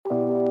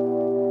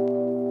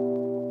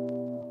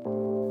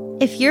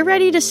If you're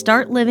ready to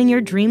start living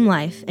your dream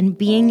life and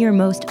being your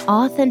most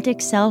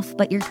authentic self,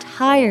 but you're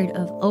tired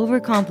of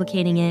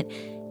overcomplicating it,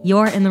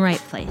 you're in the right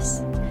place.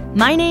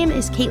 My name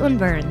is Caitlin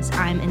Burns.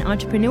 I'm an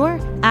entrepreneur,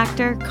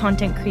 actor,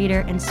 content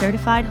creator, and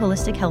certified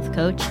holistic health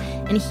coach.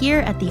 And here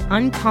at the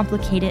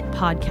Uncomplicated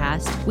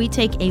podcast, we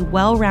take a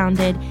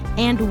well-rounded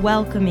and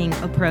welcoming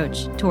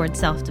approach towards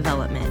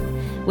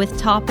self-development. With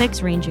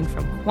topics ranging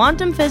from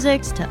quantum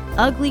physics to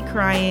ugly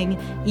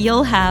crying,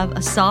 you'll have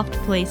a soft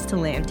place to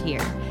land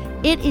here.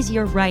 It is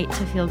your right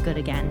to feel good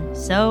again.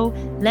 So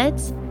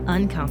let's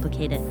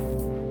uncomplicate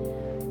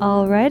it.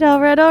 All right,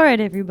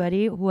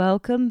 everybody.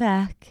 Welcome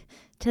back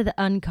to the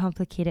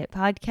Uncomplicated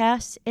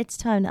podcast. It's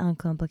time to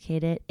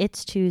uncomplicate it.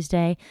 It's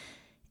Tuesday.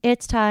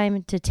 It's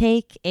time to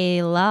take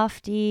a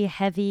lofty,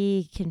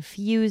 heavy,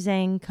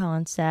 confusing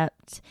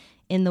concept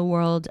in the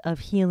world of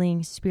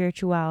healing,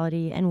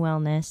 spirituality, and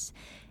wellness,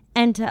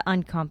 and to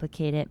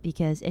uncomplicate it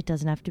because it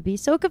doesn't have to be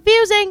so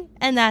confusing,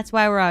 and that's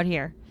why we're out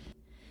here.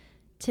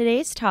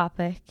 Today's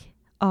topic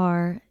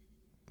are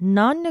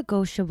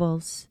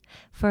non-negotiables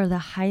for the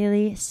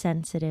highly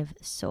sensitive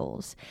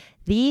souls.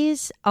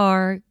 These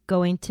are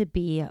going to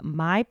be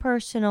my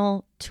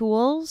personal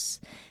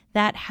tools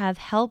that have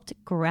helped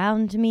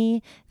ground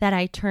me, that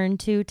I turn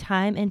to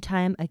time and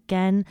time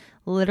again,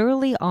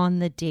 literally on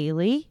the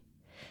daily,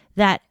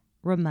 that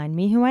remind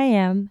me who I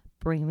am,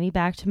 bring me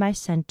back to my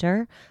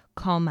center,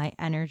 call my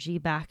energy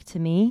back to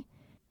me,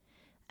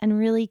 and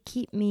really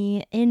keep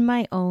me in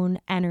my own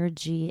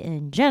energy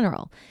in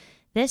general.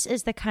 This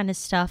is the kind of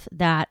stuff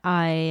that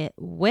I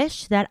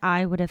wish that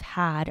I would have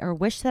had or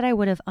wish that I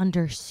would have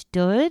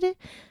understood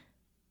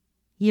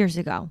years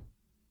ago.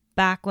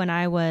 Back when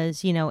I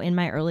was, in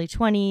my early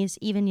 20s,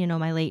 even,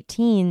 my late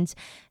teens,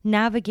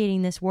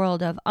 navigating this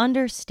world of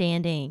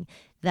understanding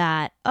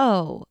that,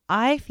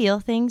 I feel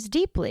things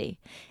deeply,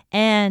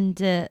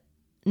 and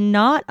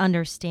not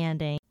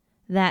understanding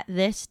that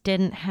this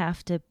didn't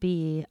have to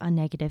be a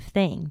negative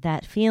thing,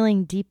 that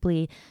feeling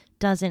deeply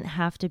doesn't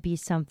have to be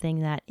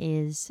something that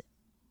is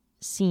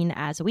seen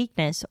as a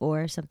weakness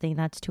or something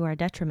that's to our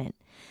detriment.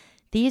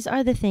 These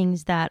are the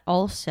things that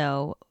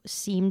also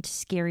seemed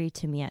scary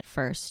to me at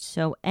first.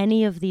 So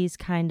any of these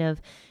kind of,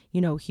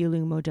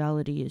 healing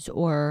modalities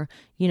or,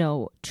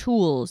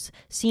 tools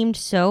seemed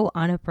so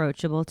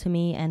unapproachable to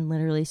me and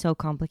literally so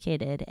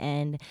complicated.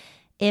 And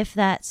if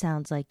that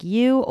sounds like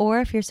you, or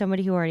if you're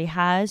somebody who already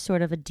has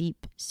sort of a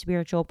deep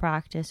spiritual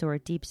practice or a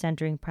deep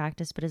centering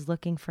practice, but is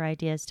looking for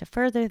ideas to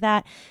further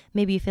that,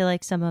 maybe you feel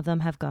like some of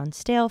them have gone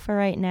stale for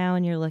right now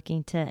and you're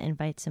looking to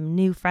invite some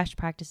new, fresh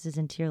practices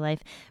into your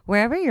life,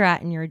 wherever you're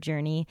at in your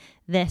journey,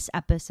 this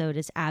episode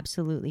is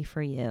absolutely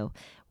for you.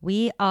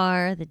 We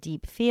are the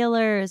deep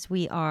feelers,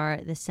 we are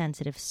the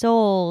sensitive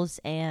souls,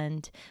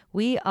 and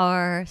we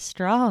are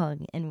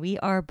strong and we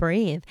are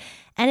brave.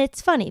 And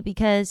it's funny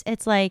because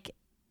it's like,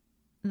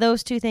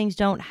 those two things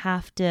don't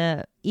have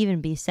to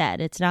even be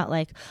said. It's not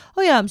like,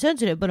 oh yeah, I'm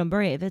sensitive, but I'm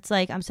brave. It's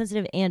like, I'm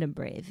sensitive and I'm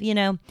brave,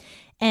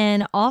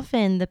 And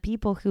often the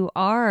people who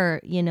are,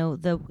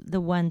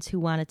 the ones who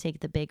want to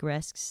take the big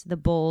risks, the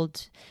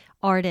bold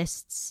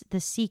artists, the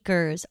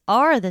seekers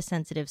are the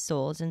sensitive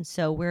souls. And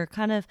so we're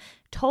kind of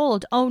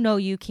told, oh no,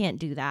 you can't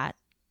do that.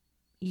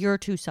 You're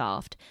too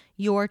soft,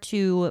 you're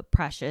too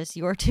precious,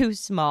 you're too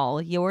small,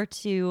 you're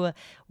too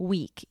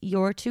weak,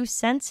 you're too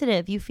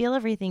sensitive, you feel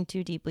everything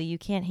too deeply, you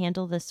can't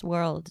handle this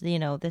world,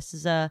 this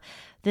is a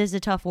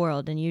tough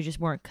world and you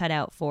just weren't cut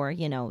out for,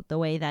 the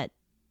way that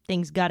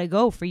things gotta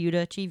go for you to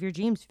achieve your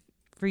dreams,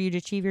 for you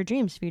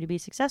to be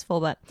successful,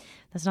 but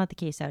that's not the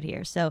case out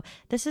here. So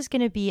this is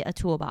going to be a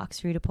toolbox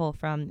for you to pull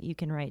from. You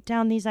can write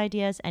down these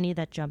ideas, any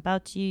that jump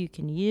out to you, you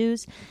can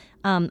use.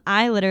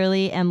 I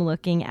literally am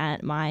looking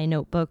at my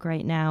notebook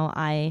right now.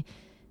 I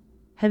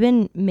have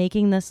been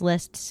making this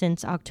list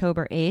since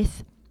October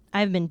 8th.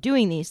 I've been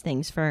doing these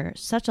things for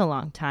such a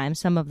long time.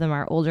 Some of them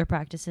are older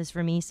practices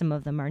for me. Some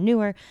of them are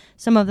newer.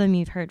 Some of them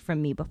you've heard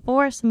from me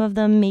before. Some of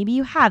them maybe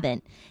you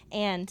haven't.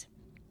 And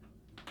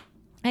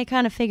I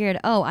kind of figured,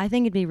 I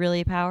think it'd be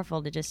really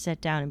powerful to just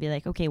sit down and be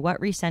like, okay, what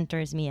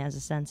recenters me as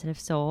a sensitive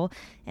soul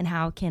and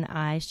how can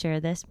I share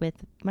this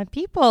with my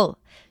people?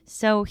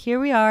 So here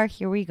we are,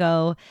 here we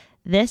go.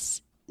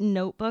 This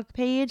notebook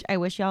page, I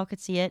wish y'all could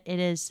see it. It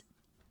is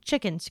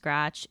chicken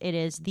scratch. It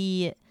is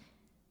the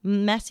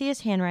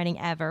messiest handwriting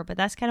ever, but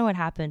that's kind of what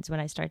happens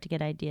when I start to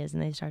get ideas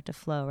and they start to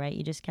flow, right?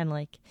 You just kind of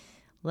like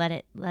let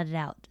it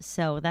out.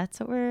 So that's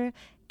what we're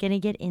going to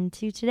get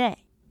into today.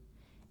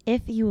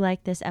 If you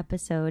like this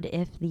episode,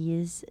 if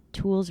these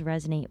tools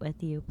resonate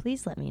with you,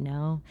 please let me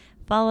know.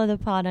 Follow the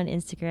pod on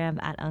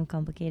Instagram at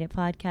Uncomplicated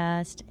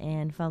Podcast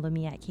and follow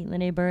me at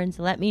Caitlin A. Burns.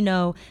 Let me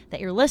know that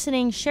you're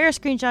listening. Share a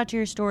screenshot to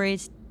your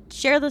stories.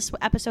 Share this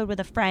episode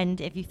with a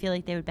friend if you feel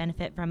like they would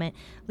benefit from it.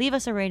 Leave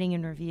us a rating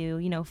and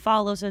review.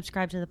 Follow,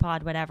 subscribe to the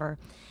pod, whatever.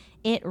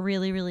 It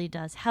really, really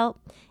does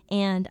help.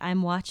 And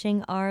I'm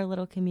watching our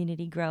little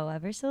community grow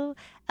ever so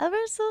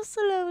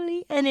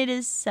slowly. And it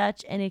is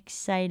such an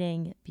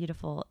exciting,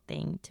 beautiful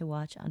thing to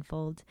watch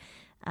unfold.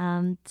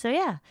 So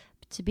yeah,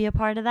 to be a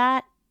part of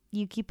that,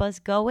 you keep us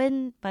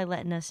going by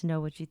letting us know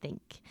what you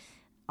think.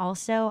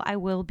 Also, I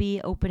will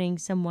be opening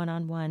some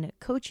one-on-one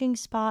coaching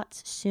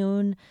spots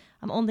soon.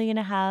 I'm only going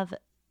to have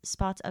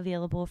spots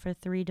available for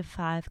 3 to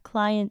 5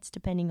 clients,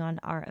 depending on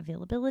our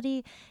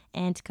availability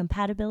and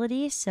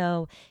compatibility.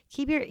 So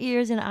keep your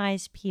ears and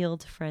eyes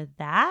peeled for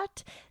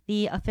that.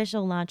 The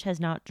official launch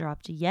has not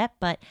dropped yet,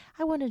 but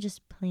I want to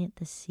just plant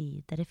the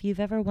seed that if you've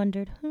ever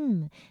wondered,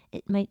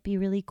 it might be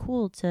really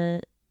cool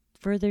to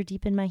further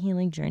deepen my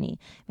healing journey,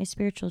 my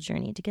spiritual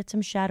journey, to get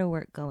some shadow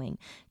work going,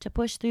 to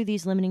push through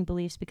these limiting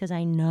beliefs, because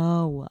I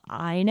know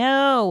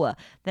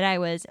that I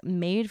was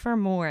made for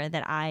more,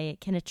 that I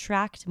can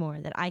attract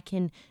more, that I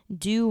can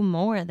do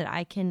more, that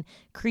I can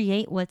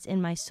create what's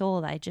in my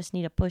soul. That I just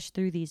need to push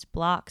through these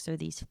blocks or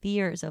these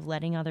fears of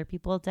letting other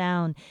people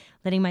down,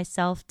 letting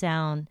myself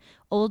down,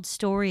 old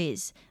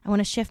stories. I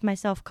want to shift my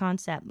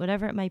self-concept,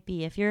 whatever it might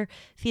be. If you're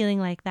feeling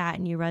like that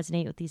and you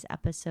resonate with these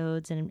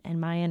episodes and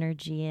my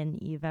energy, and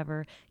you've ever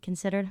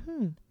considered,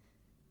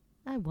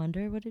 I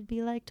wonder what it'd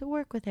be like to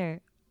work with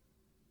her,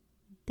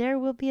 there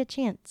will be a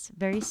chance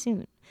very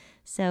soon.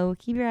 So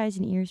keep your eyes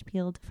and ears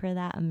peeled for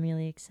that. I'm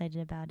really excited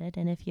about it.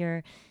 And if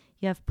you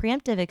have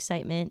preemptive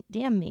excitement,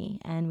 DM me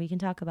and we can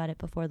talk about it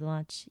before the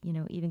launch,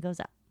 even goes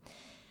up.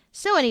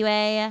 So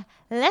anyway,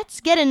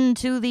 let's get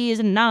into these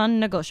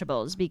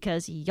non-negotiables,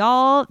 because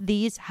y'all,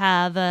 these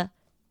have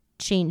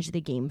changed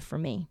the game for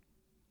me.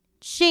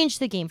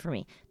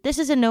 This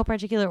is in no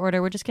particular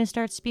order. We're just going to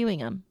start spewing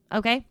them,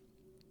 okay?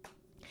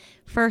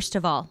 First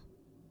of all,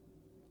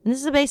 and this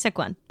is a basic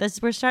one.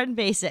 We're starting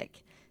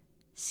basic.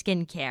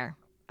 Skincare.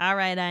 All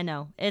right, I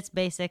know. It's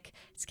basic.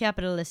 It's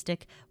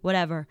capitalistic.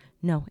 Whatever.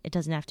 No, it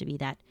doesn't have to be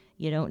that.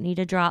 You don't need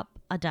to drop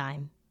a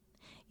dime.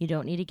 You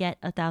don't need to get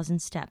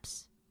 1,000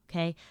 steps.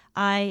 Okay,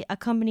 a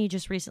company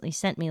just recently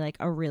sent me like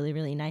a really,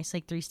 really nice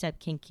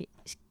 3-step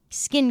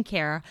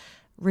skincare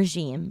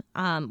regime,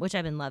 which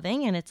I've been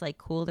loving, and it's like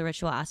cool, the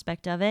ritual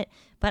aspect of it.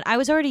 But I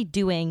was already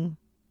doing,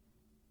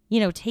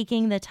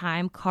 taking the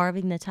time,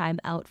 carving the time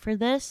out for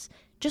this,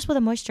 just with a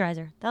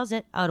moisturizer. That was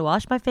it. I would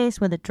wash my face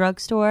with a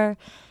drugstore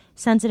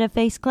sensitive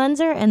face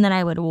cleanser, and then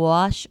I would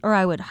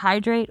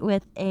hydrate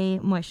with a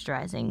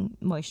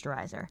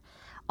moisturizer.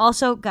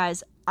 Also,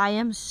 guys, I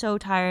am so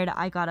tired.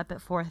 I got up at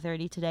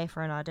 4:30 today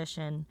for an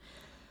audition.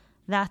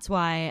 That's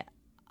why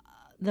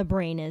the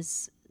brain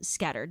is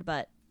scattered,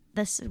 but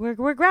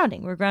we're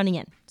grounding. We're grounding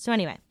in. So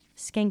anyway,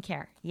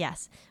 skincare.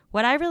 Yes.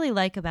 What I really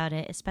like about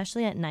it,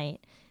 especially at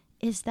night,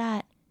 is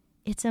that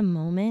it's a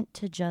moment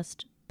to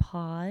just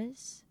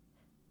pause,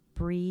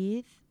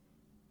 breathe,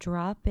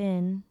 drop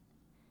in,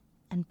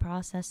 and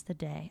process the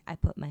day. I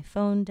put my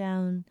phone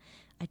down.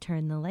 I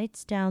turn the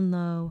lights down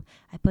low.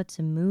 I put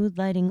some mood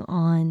lighting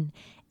on,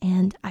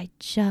 and I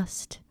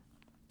just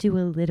do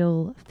a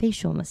little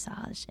facial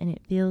massage, and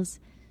it feels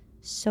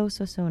so,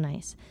 so, so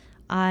nice.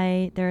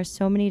 There are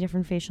so many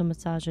different facial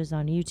massages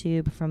on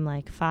YouTube, from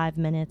 5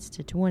 minutes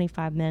to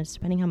 25 minutes,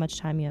 depending how much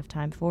time you have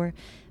time for.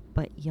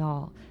 But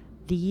y'all,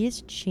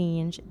 these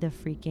change the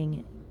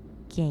freaking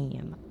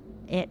game.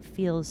 It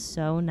feels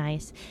so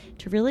nice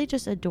to really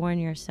just adorn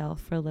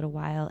yourself for a little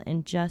while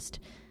and just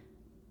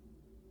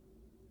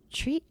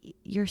treat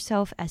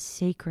yourself as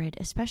sacred,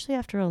 especially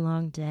after a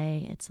long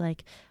day. It's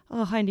like,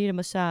 oh, I need a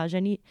massage.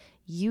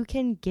 You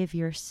can give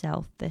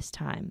yourself this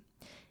time.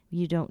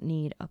 You don't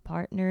need a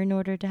partner in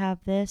order to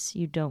have this.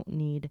 You don't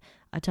need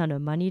a ton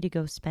of money to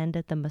go spend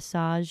at the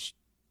massage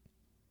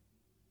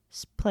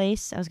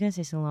place. I was going to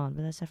say salon,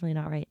 but that's definitely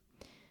not right.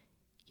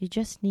 You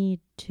just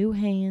need 2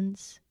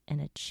 hands and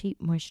a cheap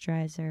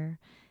moisturizer,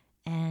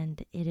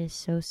 and it is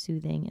so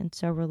soothing and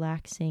so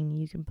relaxing.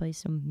 You can play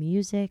some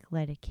music,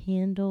 light a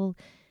candle.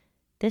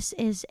 This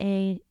is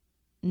a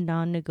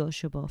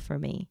non-negotiable for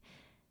me.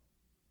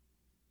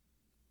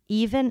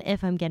 Even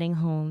if I'm getting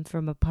home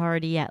from a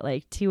party at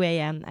 2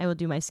 a.m., I will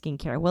do my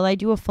skincare. Will I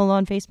do a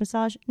full-on face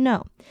massage?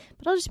 No.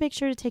 But I'll just make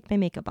sure to take my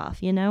makeup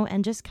off,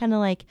 and just kind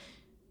of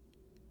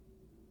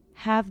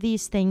have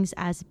these things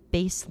as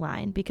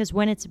baseline. Because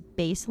when it's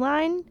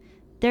baseline,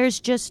 there's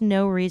just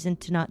no reason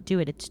to not do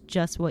it. It's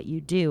just what you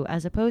do,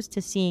 as opposed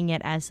to seeing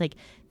it as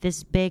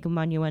this big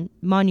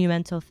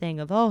monumental thing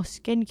of, oh,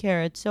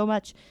 skincare, it's so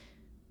much.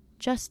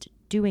 Just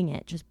doing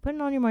it. Just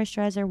putting on your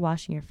moisturizer,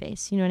 washing your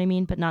face. You know what I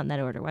mean? But not in that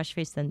order. Wash your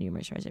face, then do your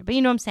moisturizer. But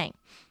you know what I'm saying?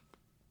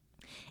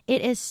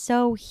 It is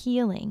so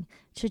healing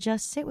to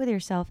just sit with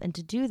yourself and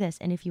to do this.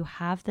 And if you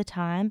have the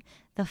time,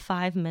 the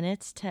 5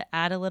 minutes to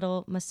add a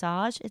little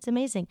massage, it's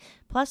amazing.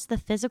 Plus, the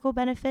physical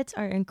benefits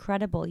are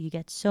incredible. You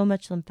get so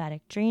much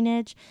lymphatic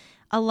drainage.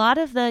 A lot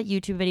of the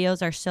YouTube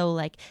videos are so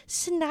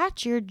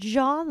snatch your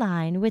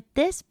jawline with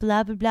this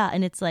blah, blah, blah.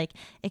 And it's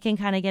it can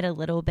kind of get a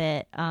little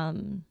bit,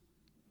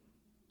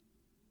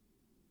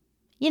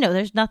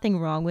 there's nothing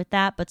wrong with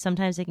that, but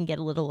sometimes it can get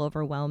a little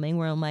overwhelming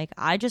where I'm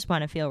I just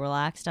want to feel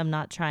relaxed. I'm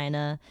not trying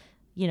to,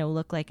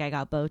 look like I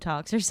got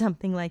Botox or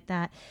something like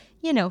that.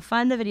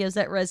 Find the videos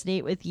that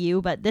resonate with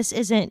you, but this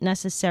isn't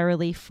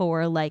necessarily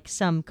for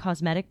some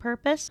cosmetic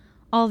purpose.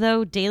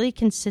 Although daily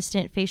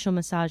consistent facial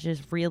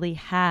massages really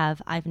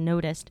have, I've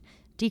noticed,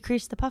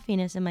 decreased the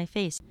puffiness in my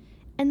face.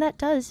 And that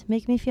does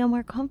make me feel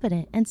more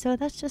confident. And so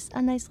that's just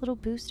a nice little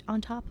boost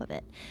on top of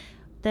it.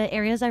 The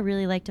areas I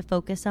really like to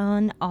focus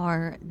on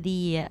are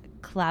the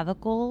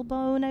clavicle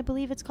bone, I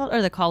believe it's called,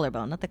 or the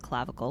collarbone, not the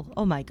clavicle.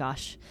 Oh my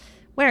gosh.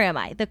 Where am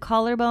I? The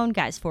collarbone,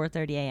 guys,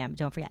 4:30 a.m.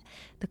 Don't forget.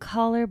 The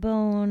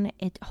collarbone,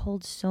 it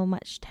holds so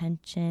much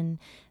tension.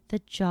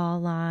 The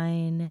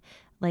jawline,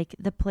 like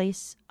the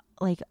place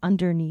like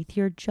underneath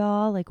your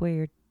jaw, like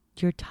where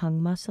your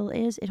tongue muscle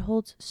is, it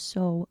holds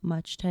so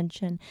much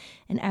tension,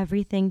 and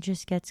everything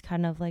just gets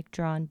kind of like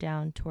drawn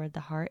down toward the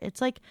heart.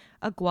 It's like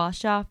a gua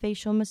sha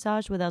facial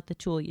massage without the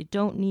tool. You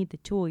don't need the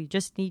tool. You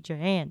just need your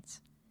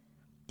hands.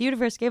 The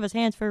universe gave us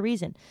hands for a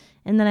reason.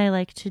 And then I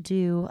like to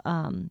do,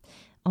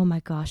 oh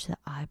my gosh, the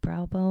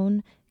eyebrow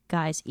bone.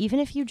 Guys, even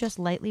if you just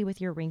lightly with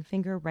your ring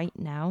finger right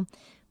now,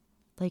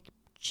 like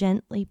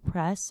gently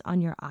press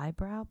on your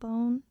eyebrow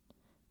bone,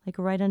 like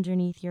right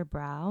underneath your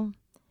brow,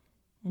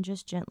 and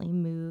just gently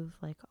move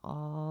like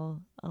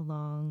all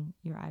along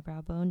your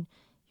eyebrow bone,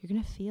 you're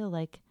going to feel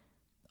like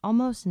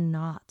almost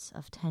knots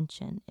of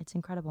tension. It's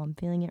incredible. I'm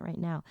feeling it right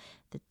now.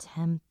 The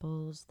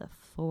temples, the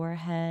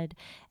forehead,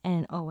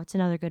 and what's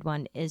another good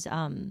one is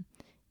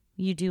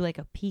you do like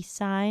a peace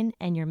sign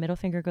and your middle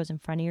finger goes in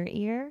front of your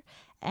ear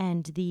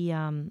and the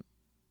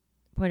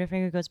pointer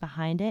finger goes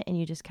behind it, and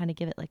you just kind of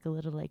give it like a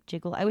little like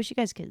jiggle. I wish you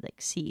guys could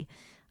like see.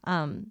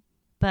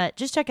 But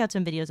just check out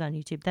some videos on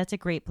YouTube. That's a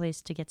great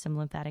place to get some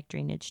lymphatic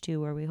drainage too,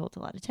 where we hold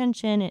a lot of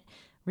tension. It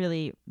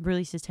really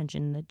releases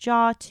tension in the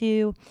jaw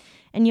too.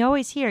 And you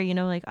always hear,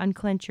 like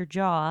unclench your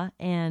jaw.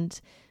 And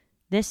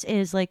this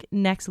is like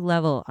next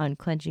level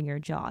unclenching your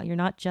jaw. You're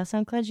not just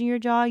unclenching your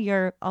jaw,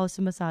 you're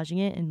also massaging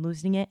it and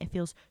loosening it. It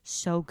feels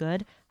so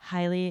good.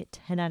 Highly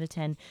 10 out of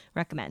 10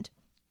 recommend.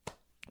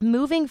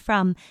 Moving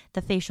from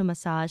the facial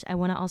massage, I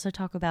want to also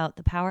talk about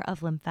the power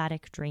of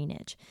lymphatic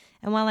drainage.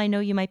 And while I know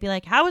you might be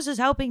like, how is this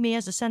helping me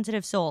as a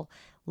sensitive soul?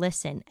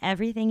 Listen,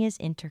 everything is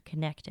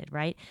interconnected,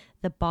 right?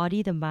 The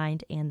body, the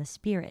mind, and the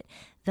spirit.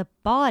 The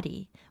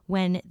body,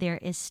 when there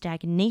is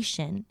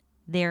stagnation,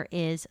 there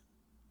is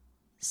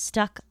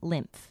stuck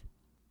lymph.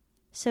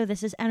 So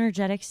this is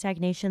energetic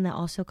stagnation that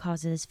also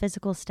causes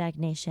physical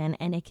stagnation,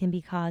 and it can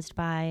be caused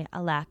by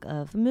a lack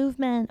of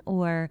movement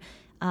or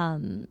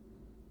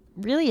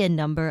really a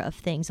number of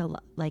things,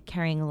 like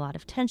carrying a lot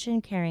of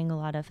tension, carrying a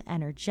lot of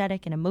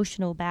energetic and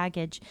emotional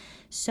baggage.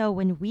 So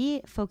when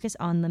we focus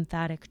on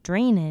lymphatic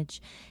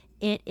drainage,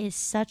 it is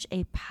such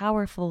a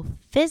powerful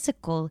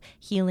physical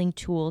healing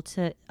tool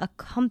to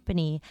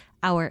accompany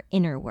our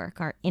inner work,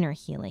 our inner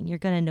healing. You're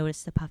going to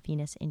notice the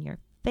puffiness in your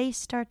face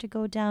start to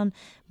go down.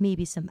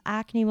 Maybe some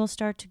acne will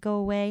start to go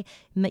away.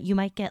 You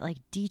might get like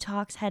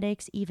detox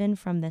headaches even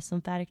from this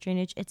lymphatic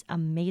drainage. It's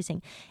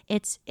amazing.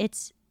 It's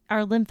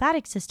our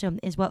lymphatic system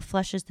is what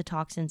flushes the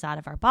toxins out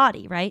of our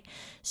body, right?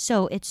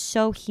 So it's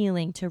so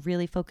healing to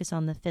really focus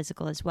on the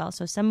physical as well.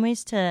 So some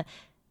ways to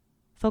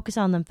focus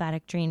on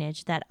lymphatic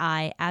drainage that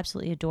I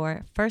absolutely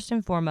adore, first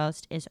and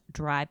foremost, is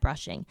dry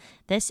brushing.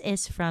 This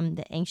is from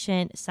the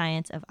ancient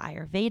science of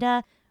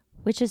Ayurveda,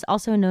 which is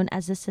also known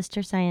as the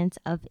sister science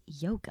of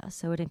yoga.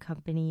 So it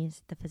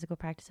accompanies the physical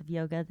practice of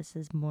yoga. This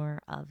is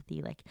more of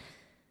the like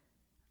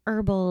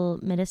herbal,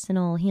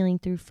 medicinal, healing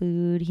through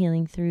food,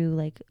 healing through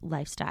like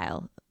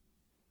lifestyle,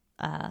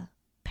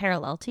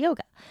 parallel to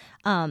yoga.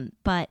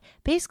 But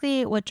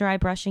basically what dry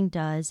brushing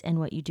does and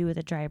what you do with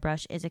a dry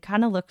brush is it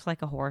kind of looks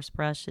like a horse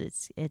brush.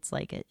 It's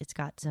like it's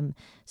got some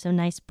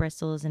nice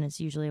bristles, and it's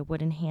usually a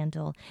wooden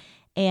handle.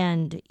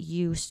 And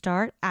you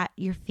start at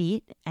your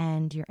feet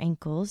and your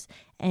ankles,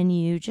 and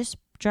you just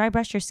dry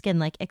brush your skin,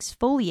 like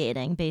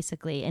exfoliating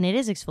basically. And it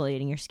is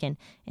exfoliating your skin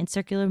in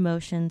circular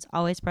motions,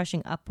 always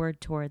brushing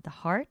upward toward the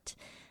heart.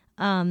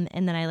 And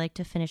then I like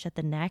to finish at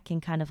the neck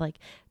and kind of like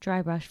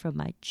dry brush from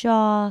my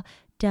jaw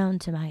down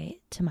to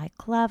my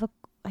clavicle.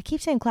 I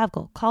keep saying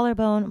clavicle,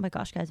 collarbone. Oh my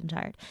gosh, guys, I'm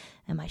tired.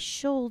 And my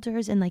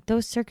shoulders, and like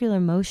those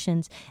circular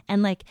motions,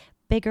 and like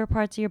bigger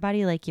parts of your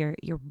body, like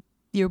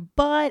your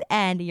butt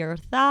and your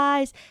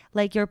thighs.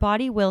 Like your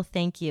body will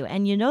thank you.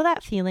 And you know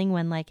that feeling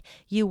when like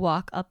you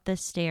walk up the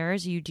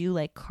stairs, you do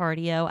like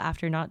cardio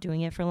after not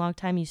doing it for a long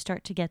time, you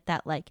start to get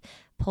that like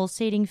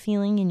pulsating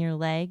feeling in your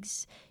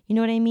legs. You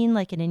know what I mean?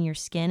 Like and in your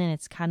skin, and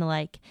it's kind of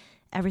like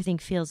everything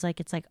feels like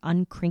it's like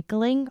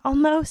uncrinkling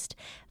almost.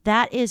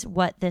 That is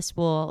what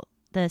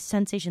the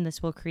sensation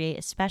this will create,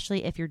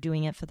 especially if you're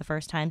doing it for the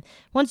first time.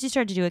 Once you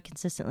start to do it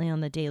consistently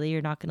on the daily,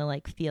 you're not going to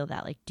like feel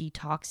that like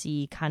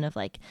detoxy kind of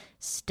like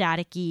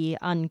staticky,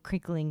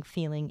 uncrinkling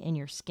feeling in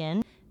your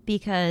skin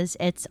because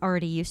it's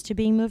already used to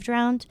being moved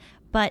around.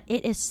 But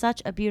it is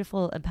such a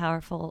beautiful and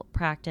powerful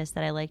practice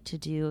that I like to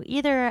do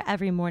either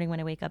every morning when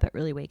I wake up. It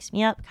really wakes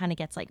me up, kind of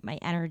gets like my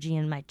energy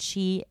and my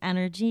chi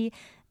energy,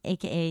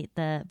 aka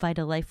the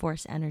vital life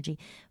force energy,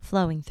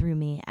 flowing through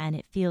me, and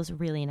it feels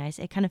really nice.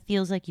 It kind of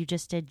feels like you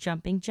just did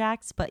jumping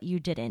jacks, but you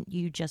didn't.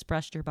 You just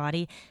brushed your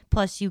body,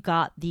 plus you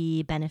got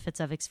the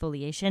benefits of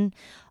exfoliation.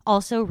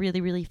 Also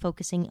really, really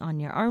focusing on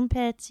your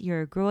armpits,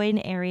 your groin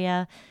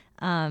area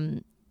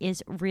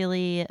is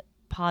really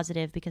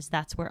positive because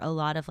that's where a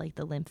lot of like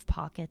the lymph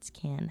pockets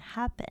can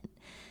happen.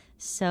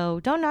 So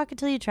don't knock it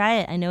till you try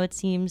it. I know it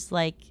seems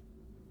like,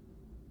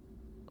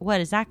 what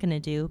is that going to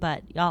do?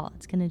 But y'all,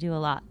 it's going to do a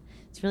lot.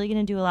 It's really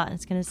going to do a lot, and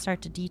it's going to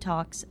start to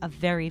detox a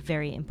very,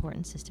 very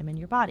important system in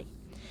your body.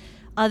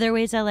 Other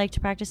ways I like to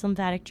practice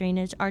lymphatic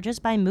drainage are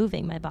just by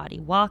moving my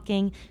body,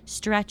 walking,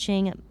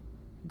 stretching,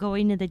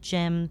 going to the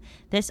gym.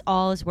 This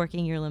all is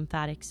working your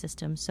lymphatic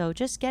system. So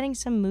just getting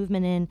some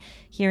movement in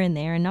here and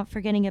there, and not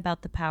forgetting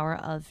about the power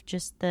of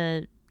just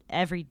the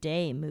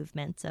everyday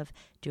movements of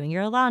doing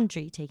your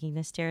laundry, taking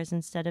the stairs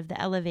instead of the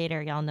elevator.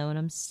 Y'all know what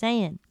I'm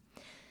saying.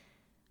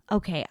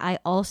 Okay, I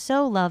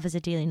also love as a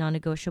daily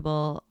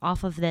non-negotiable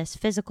off of this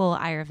physical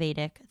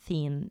Ayurvedic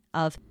theme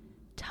of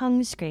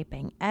tongue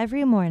scraping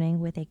every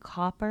morning with a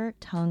copper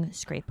tongue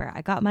scraper.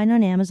 I got mine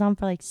on Amazon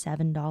for like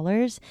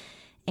 $7,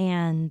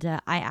 and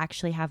I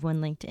actually have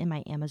one linked in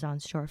my Amazon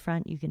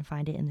storefront. You can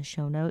find it in the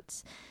show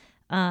notes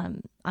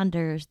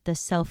under the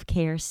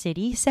self-care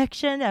city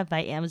section of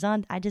my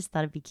Amazon. I just thought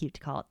it'd be cute to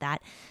call it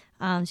that.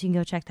 So you can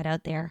go check that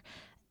out there.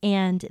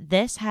 And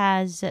this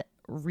has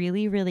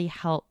really, really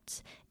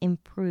helped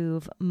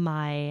improve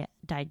my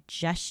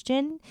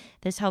digestion.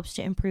 This helps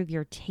to improve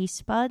your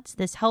taste buds.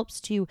 This helps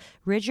to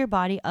rid your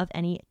body of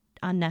any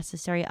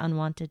unnecessary,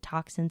 unwanted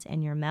toxins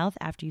in your mouth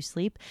after you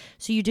sleep.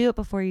 So you do it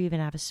before you even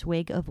have a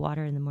swig of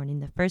water in the morning.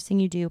 The first thing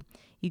you do,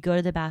 you go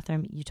to the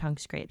bathroom, you tongue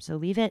scrape. So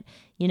leave it,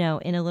 in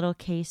a little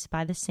case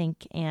by the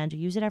sink and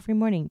use it every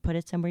morning. Put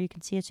it somewhere you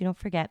can see it so you don't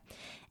forget.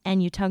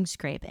 And you tongue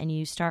scrape, and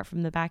you start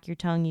from the back of your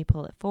tongue, you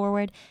pull it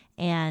forward,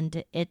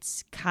 and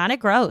it's kind of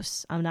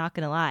gross. I'm not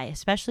going to lie,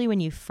 especially when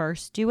you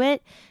first do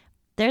it.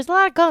 There's a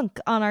lot of gunk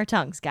on our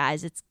tongues,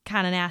 guys. It's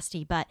kind of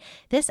nasty, but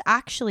this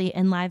actually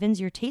enlivens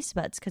your taste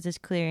buds because it's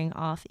clearing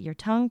off your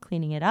tongue,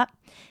 cleaning it up.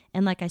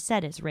 And like I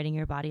said, it's ridding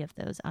your body of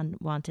those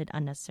unwanted,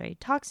 unnecessary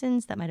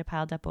toxins that might have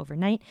piled up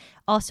overnight.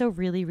 Also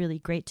really, really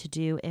great to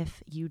do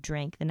if you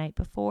drank the night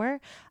before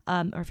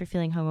or if you're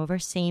feeling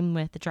hungover. Same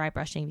with the dry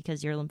brushing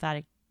because your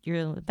lymphatic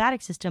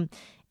system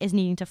is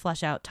needing to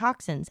flush out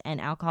toxins, and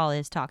alcohol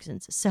is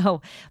toxins.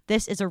 So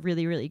this is a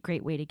really, really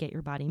great way to get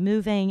your body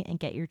moving and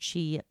get your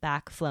chi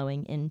back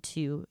flowing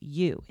into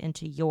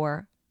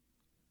your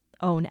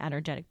own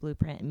energetic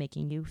blueprint and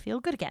making you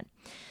feel good again.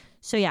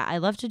 So yeah, I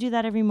love to do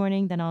that every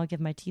morning. Then I'll give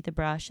my teeth a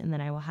brush, and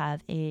then I will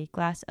have a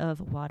glass of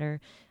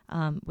water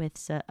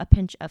with a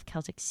pinch of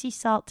Celtic sea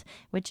salt,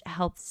 which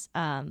helps.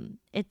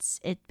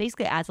 It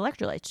basically adds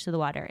electrolytes to the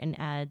water and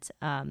adds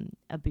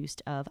a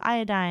boost of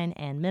iodine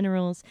and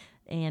minerals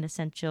and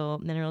essential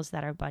minerals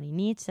that our body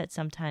needs that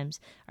sometimes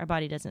our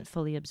body doesn't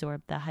fully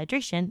absorb the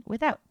hydration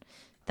without.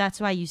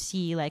 That's why you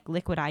see like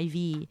liquid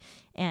IV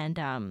and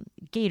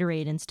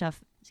Gatorade and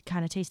stuff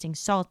kind of tasting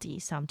salty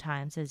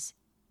sometimes as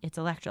it's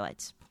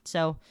electrolytes.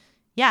 So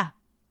yeah,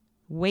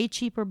 way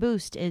cheaper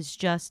boost is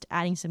just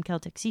adding some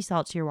Celtic sea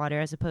salt to your water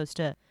as opposed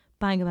to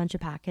buying a bunch of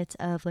packets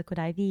of liquid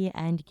IV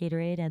and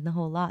Gatorade and the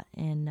whole lot.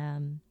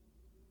 And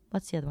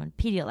what's the other one?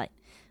 Pedialyte.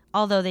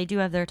 Although they do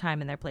have their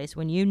time and their place.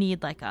 When you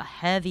need like a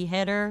heavy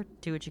hitter,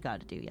 do what you got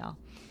to do, y'all.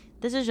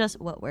 This is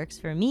just what works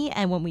for me.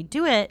 And when we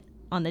do it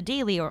on the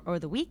daily or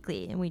the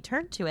weekly and we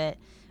turn to it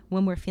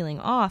when we're feeling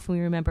off, we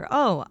remember,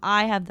 oh,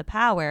 I have the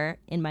power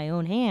in my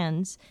own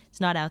hands.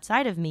 It's not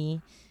outside of me.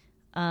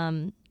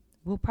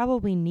 We'll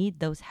probably need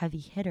those heavy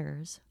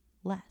hitters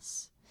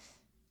less.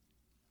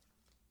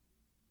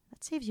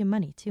 That saves you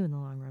money too in the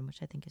long run,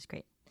 which I think is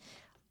great.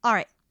 All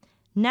right,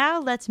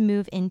 now let's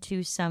move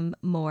into some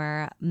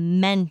more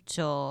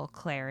mental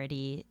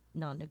clarity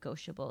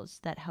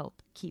non-negotiables that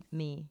help keep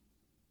me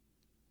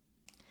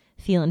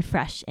feeling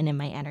fresh and in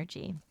my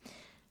energy.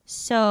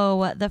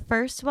 So the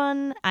first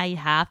one, I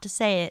have to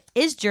say it,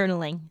 is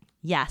journaling.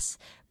 Yes.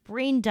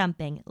 Brain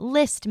dumping,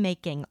 list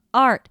making,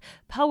 art,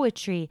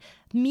 poetry,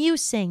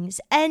 musings,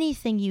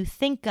 anything you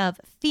think of,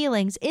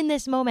 feelings. In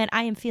this moment,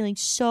 I am feeling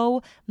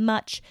so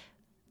much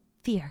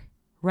fear.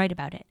 Write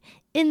about it.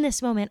 In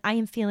this moment, I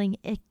am feeling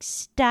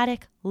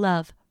ecstatic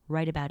love.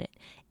 Write about it.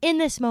 In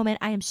this moment,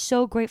 I am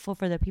so grateful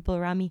for the people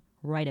around me.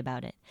 Write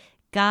about it.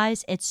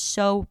 Guys, it's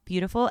so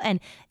beautiful, and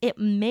it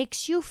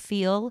makes you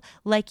feel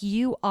like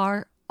you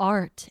are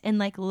art, and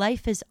like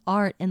life is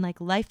art, and like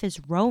life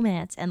is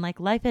romance, and like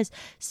life is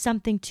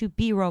something to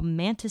be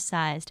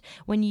romanticized.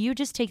 When you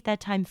just take that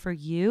time for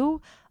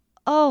you,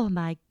 oh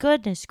my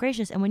goodness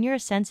gracious. And when you're a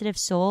sensitive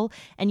soul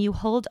and you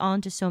hold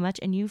on to so much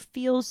and you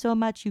feel so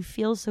much, you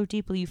feel so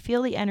deeply, you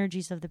feel the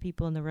energies of the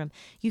people in the room,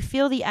 you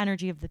feel the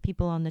energy of the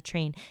people on the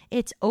train,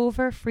 it's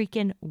over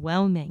freaking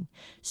whelming.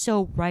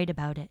 So write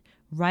about it.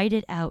 Write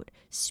it out.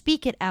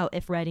 Speak it out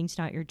if writing's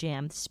not your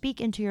jam. Speak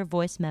into your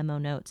voice memo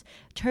notes.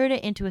 Turn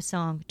it into a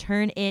song.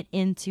 Turn it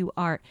into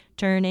art.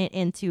 Turn it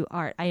into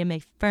art. I am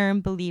a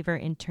firm believer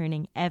in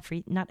turning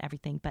not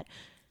everything, but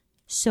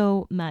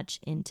so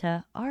much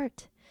into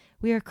art.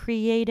 We are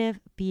creative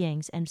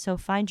beings, and so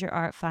find your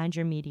art, find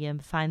your medium,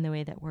 find the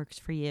way that works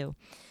for you.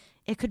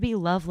 It could be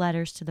love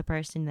letters to the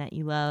person that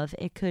you love.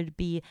 It could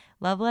be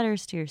love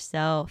letters to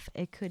yourself.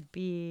 It could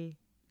be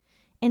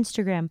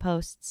Instagram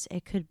posts,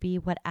 it could be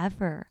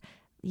whatever,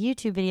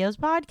 YouTube videos,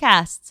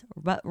 podcasts,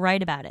 but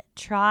write about it.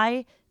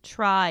 Try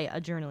Try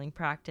a journaling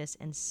practice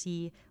and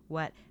see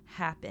what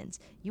happens.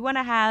 You want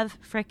to have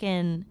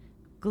frickin'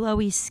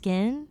 glowy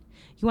skin?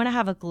 You want to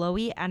have a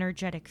glowy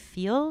energetic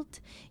field?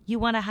 You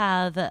want to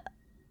have a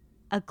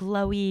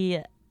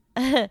glowy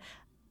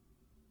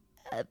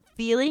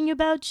feeling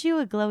about you,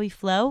 a glowy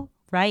flow?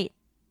 Right.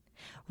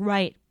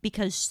 Right,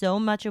 because so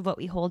much of what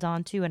we hold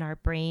on to in our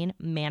brain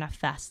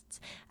manifests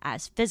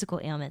as physical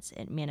ailments.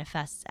 It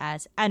manifests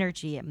as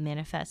energy. It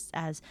manifests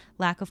as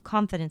lack of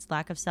confidence,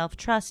 lack of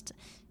self-trust,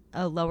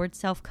 a lowered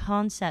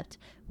self-concept,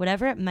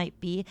 whatever it might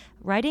be.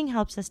 Writing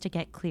helps us to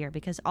get clear,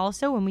 because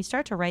also when we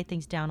start to write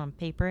things down on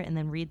paper and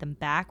then read them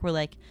back, we're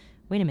like,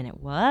 wait a minute,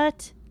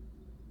 what?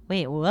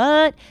 Wait,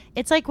 what?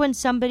 It's like when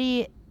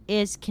somebody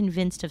is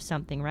convinced of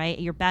something, right?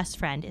 Your best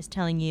friend is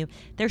telling you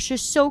they're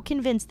just so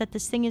convinced that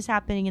this thing is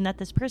happening and that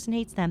this person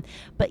hates them,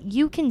 but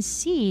you can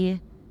see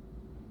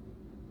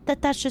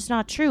that that's just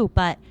not true.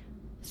 But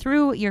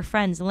through your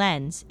friend's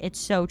lens, it's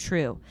so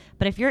true.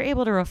 But if you're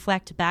able to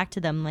reflect back to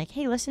them like,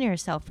 hey, listen to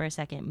yourself for a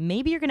second,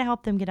 maybe you're going to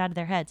help them get out of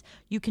their heads.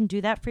 You can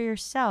do that for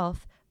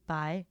yourself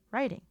by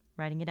writing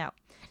it out.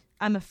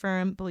 I'm a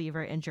firm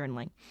believer in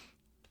journaling.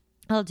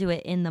 I'll do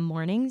it in the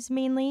mornings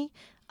mainly,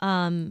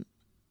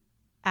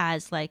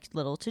 as like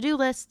little to-do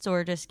lists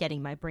or just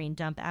getting my brain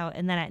dump out.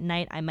 And then at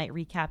night, I might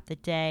recap the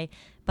day.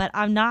 But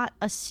I'm not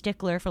a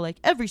stickler for like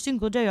every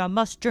single day I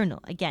must journal.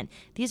 Again,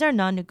 these are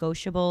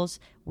non-negotiables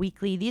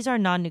weekly. These are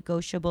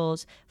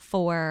non-negotiables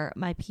for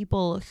my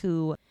people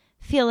who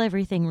feel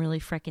everything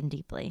really frickin'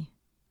 deeply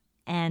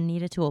and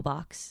need a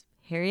toolbox.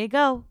 Here you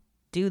go.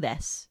 Do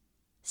this.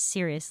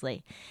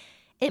 Seriously.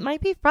 It might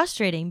be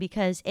frustrating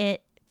because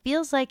it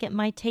feels like it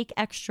might take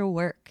extra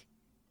work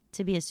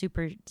to be a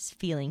super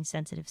feeling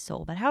sensitive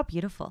soul, but how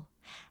beautiful.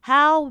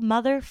 How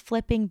mother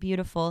flipping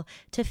beautiful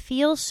to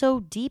feel so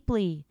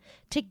deeply,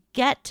 to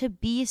get to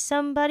be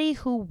somebody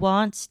who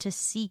wants to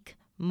seek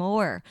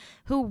more,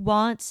 who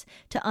wants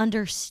to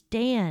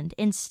understand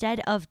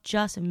instead of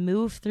just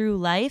move through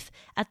life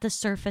at the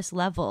surface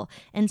level,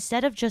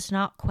 instead of just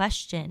not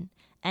question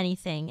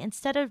anything,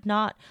 instead of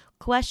not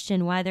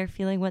question why they're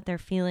feeling what they're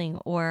feeling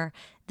or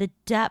the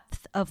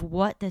depth of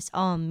what this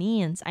all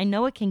means. I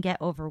know it can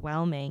get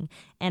overwhelming,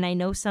 and I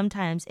know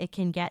sometimes it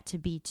can get to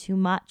be too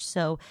much.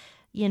 So,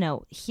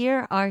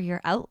 here are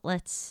your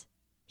outlets.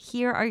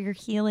 Here are your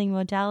healing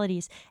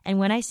modalities. And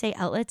when I say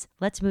outlets,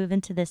 let's move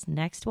into this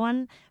next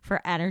one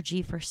for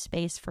energy, for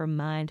space, for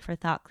mind, for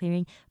thought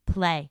clearing.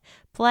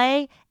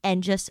 Play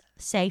and just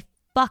say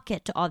fuck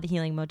it to all the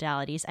healing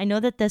modalities. I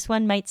know that this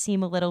one might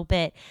seem a little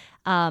bit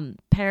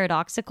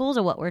paradoxical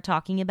to what we're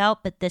talking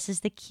about, but this is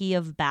the key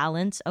of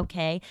balance,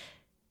 okay?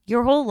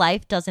 Your whole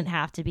life doesn't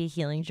have to be a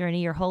healing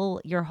journey. Your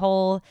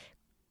whole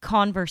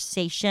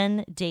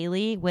conversation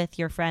daily with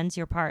your friends,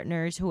 your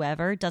partners,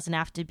 whoever, doesn't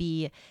have to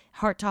be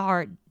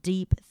heart-to-heart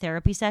deep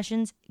therapy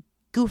sessions.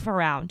 Goof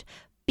around.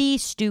 Be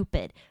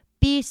stupid.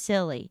 Be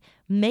silly.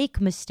 Make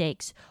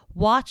mistakes.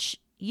 Watch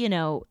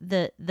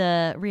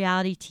the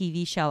reality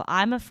TV show.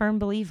 I'm a firm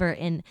believer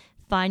in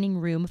finding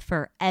room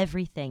for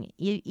everything,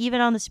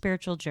 even on the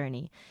spiritual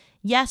journey.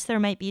 Yes, there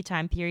might be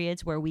time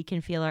periods where we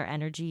can feel our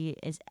energy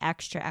is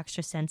extra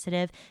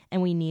sensitive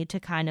and we need to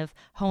kind of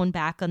hone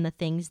back on the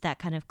things that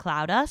kind of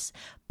cloud us.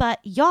 But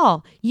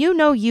y'all, you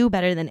know you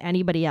better than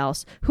anybody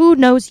else. Who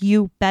knows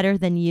you better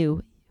than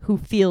you? Who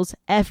feels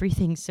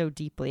everything so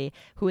deeply,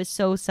 who is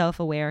so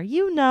self-aware.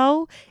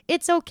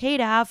 It's okay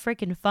to have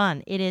freaking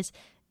fun. It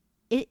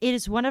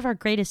is one of our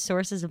greatest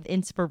sources of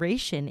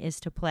inspiration is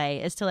to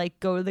play, is to like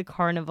go to the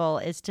carnival,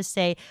 is to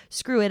say,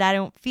 screw it, I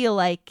don't feel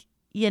like,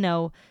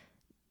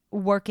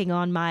 working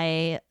on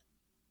my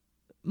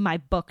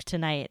book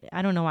tonight.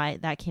 I don't know why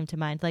that came to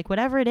mind. Like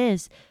whatever it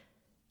is,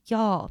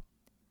 y'all,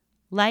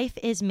 life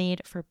is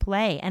made for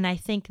play. And I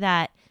think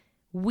that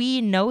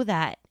we know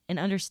that and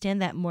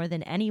understand that more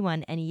than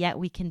anyone. And yet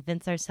we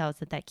convince ourselves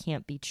that that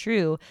can't be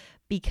true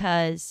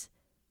because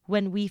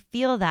when we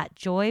feel that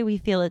joy, we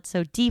feel it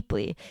so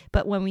deeply.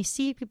 But when we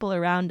see people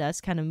around us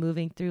kind of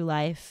moving through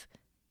life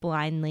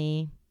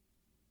blindly,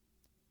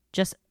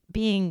 just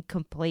being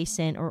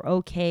complacent or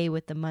okay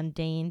with the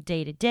mundane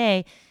day to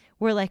day,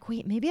 we're like,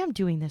 wait, maybe I'm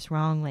doing this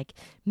wrong. Like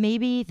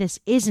maybe this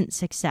isn't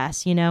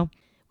success,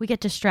 We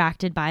get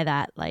distracted by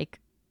that, like,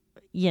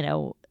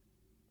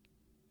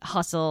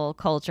 hustle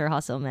culture,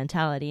 hustle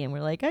mentality. And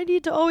we're like, I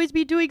need to always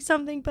be doing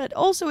something, but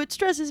also it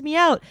stresses me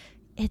out.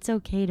 It's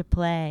okay to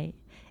play.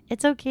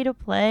 It's okay to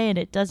play, and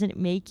it doesn't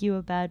make you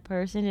a bad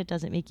person. It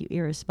doesn't make you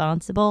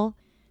irresponsible.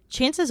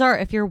 Chances are,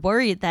 if you're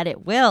worried that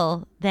it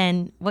will,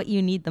 then what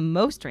you need the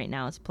most right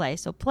now is play.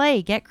 So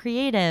play, get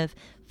creative,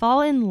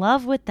 fall in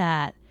love with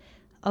that.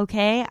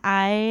 Okay,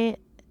 I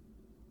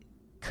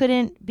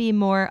couldn't be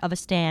more of a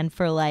stan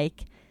for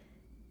like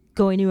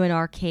going to an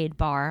arcade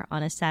bar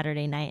on a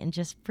Saturday night and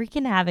just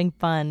freaking having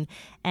fun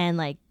and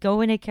like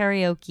going to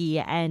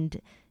karaoke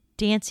and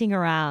dancing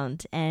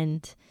around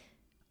and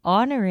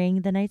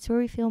honoring the nights where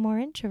we feel more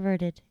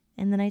introverted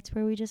and the nights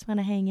where we just want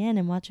to hang in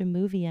and watch a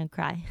movie and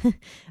cry.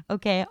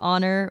 Okay,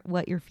 honor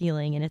what you're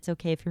feeling, and it's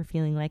okay if you're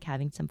feeling like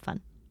having some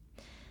fun.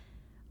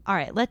 All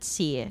right, let's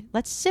see.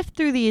 Let's sift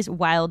through these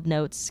wild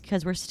notes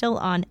because we're still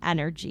on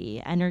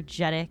energy,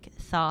 energetic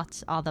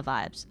thoughts, all the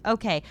vibes.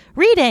 Okay,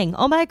 reading.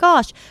 Oh my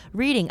gosh,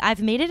 reading.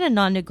 I've made it a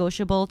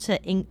non-negotiable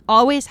to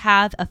always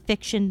have a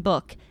fiction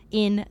book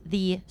in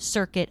the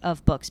circuit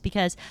of books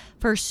because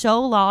for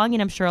so long,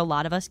 and I'm sure a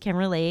lot of us can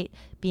relate,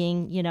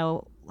 being,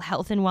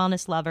 health and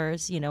wellness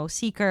lovers,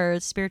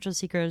 seekers, spiritual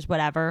seekers,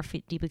 whatever,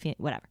 deeply,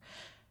 whatever.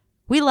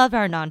 We love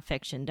our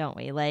nonfiction, don't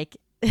we? Like,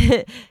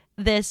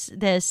 this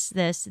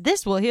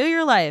will heal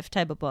your life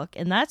type of book,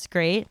 and that's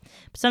great.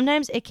 But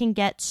sometimes it can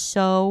get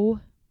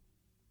so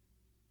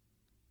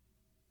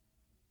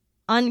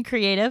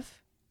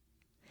uncreative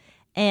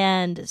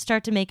and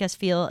start to make us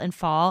feel and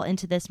fall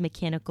into this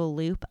mechanical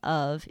loop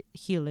of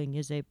healing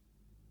is a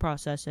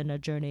process and a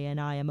journey, and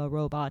I am a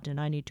robot and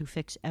I need to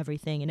fix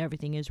everything and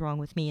everything is wrong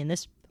with me. And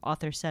this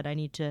author said I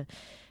need to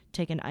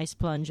take an ice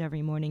plunge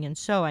every morning, and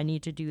so I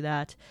need to do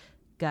that.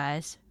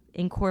 Guys,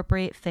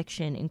 incorporate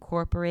fiction,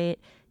 incorporate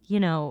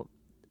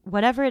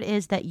whatever it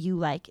is that you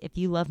like. If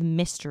you love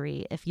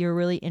mystery, if you're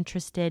really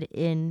interested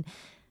in,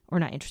 or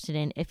not interested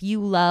in, if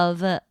you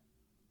love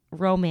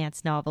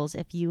romance novels,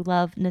 if you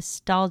love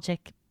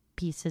nostalgic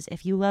pieces,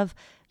 if you love,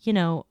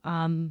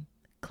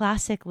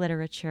 classic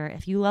literature,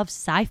 if you love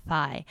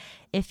sci-fi,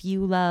 if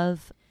you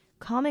love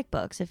comic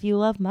books, if you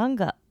love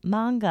manga,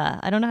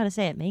 I don't know how to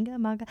say it,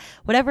 manga,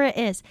 whatever it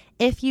is,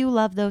 if you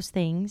love those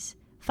things,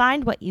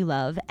 find what you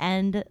love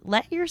and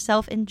let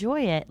yourself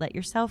enjoy it. Let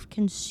yourself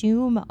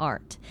consume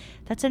art.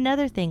 That's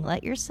another thing.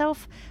 Let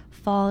yourself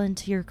fall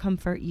into your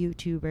comfort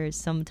YouTubers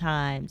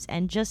sometimes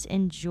and just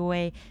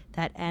enjoy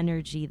that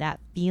energy, that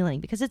feeling,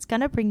 because it's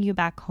going to bring you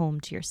back home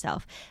to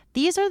yourself.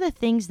 These are the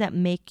things that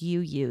make you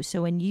you.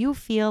 So when you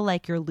feel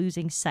like you're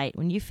losing sight,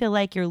 when you feel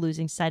like you're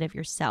losing sight of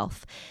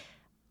yourself,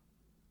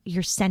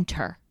 your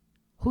center,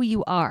 who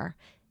you are,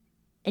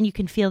 and you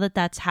can feel that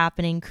that's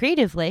happening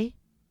creatively,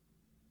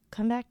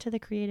 come back to the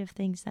creative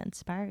things that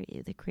inspire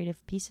you, the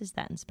creative pieces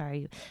that inspire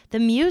you. The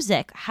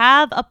music,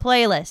 have a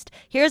playlist.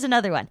 Here's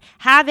another one.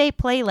 Have a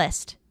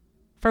playlist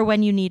for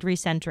when you need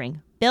recentering.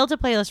 Build a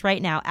playlist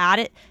right now.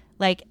 Add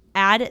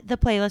the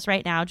playlist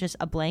right now, just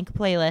a blank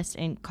playlist,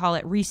 and call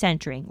it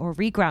recentering or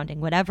regrounding,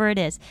 whatever it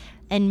is.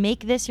 And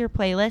make this your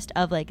playlist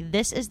of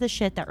this is the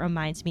shit that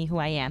reminds me who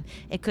I am.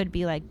 It could be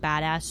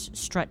badass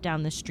strut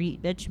down the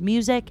street bitch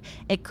music.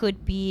 It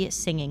could be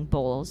singing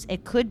bowls.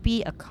 It could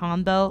be a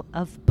combo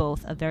of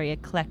both, a very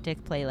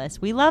eclectic playlist.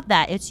 We love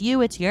that. It's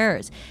you, it's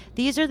yours.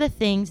 These are the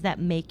things that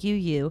make you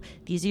you.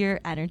 These are your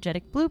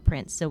energetic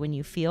blueprints. So when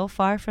you feel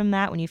far from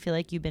that, when you feel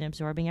like you've been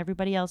absorbing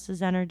everybody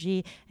else's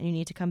energy and you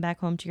need to come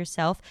back home to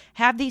yourself,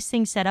 have these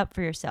things set up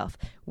for yourself.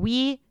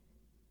 We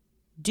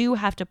do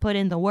have to put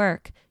in the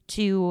work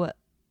to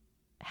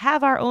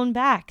have our own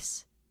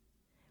backs.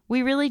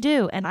 We really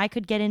do. And I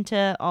could get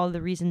into all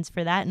the reasons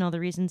for that and all the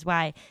reasons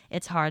why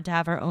it's hard to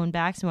have our own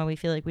backs and why we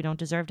feel like we don't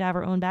deserve to have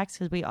our own backs,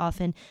 because we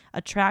often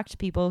attract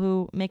people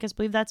who make us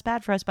believe that's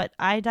bad for us. But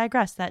I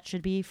digress. That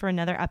should be for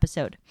another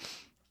episode.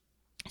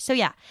 So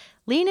yeah,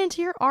 lean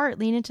into your art.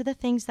 Lean into the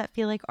things that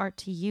feel like art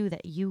to you,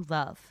 that you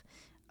love.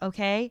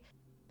 Okay?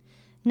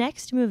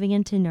 Next, moving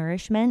into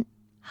nourishment,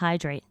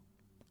 hydrate.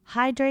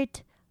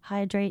 Hydrate,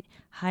 hydrate,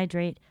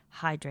 hydrate,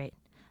 hydrate.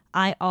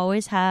 I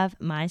always have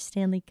my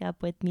Stanley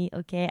Cup with me,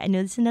 okay? I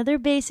know this is another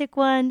basic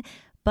one,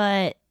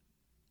 but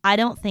I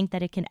don't think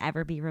that it can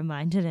ever be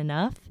reminded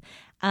enough.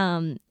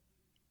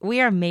 We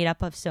are made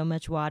up of so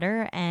much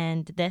water,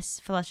 and this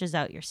flushes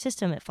out your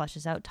system. It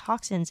flushes out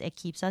toxins. It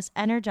keeps us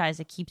energized.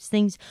 It keeps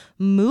things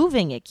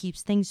moving. It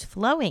keeps things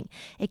flowing.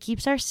 It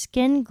keeps our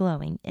skin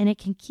glowing, and it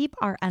can keep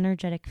our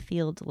energetic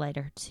field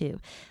lighter too.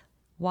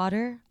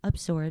 Water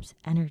absorbs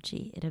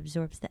energy. It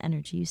absorbs the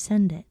energy you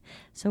send it.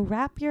 So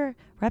wrap your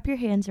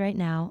hands right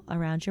now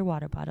around your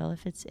water bottle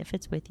if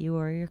it's with you,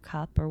 or your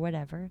cup or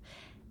whatever,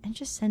 and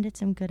just send it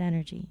some good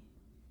energy.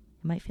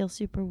 It might feel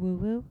super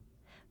woo-woo,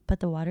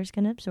 but the water's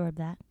going to absorb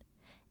that,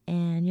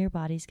 and your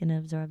body's going to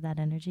absorb that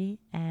energy,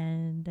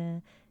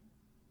 and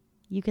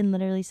you can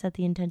literally set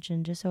the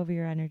intention just over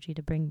your energy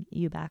to bring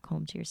you back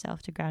home to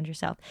yourself, to ground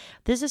yourself.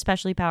 This is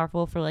especially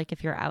powerful for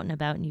if you're out and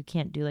about and you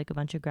can't do a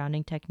bunch of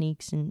grounding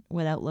techniques and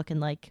without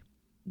looking like,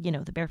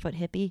 the barefoot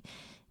hippie.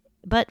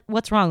 But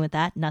what's wrong with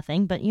that?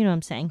 Nothing. But you know what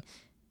I'm saying.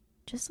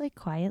 Just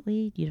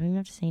quietly, you don't even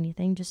have to say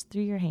anything, just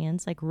through your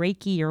hands,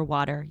 Reiki or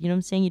water. You know what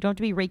I'm saying? You don't have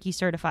to be Reiki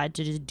certified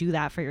to just do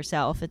that for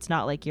yourself. It's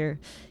not like you're,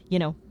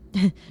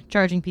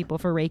 charging people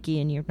for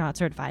Reiki and you're not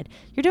certified.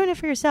 You're doing it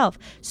for yourself.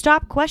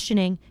 Stop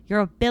questioning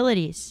your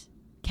abilities,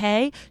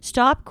 okay?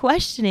 Stop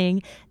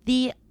questioning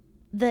the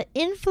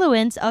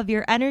influence of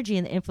your energy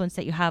and the influence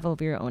that you have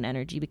over your own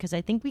energy, because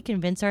I think we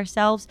convince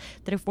ourselves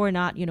that if we're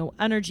not,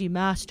 energy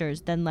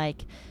masters, then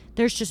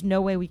there's just no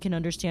way we can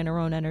understand our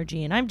own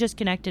energy, and I'm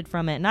disconnected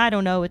from it, and I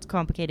don't know, it's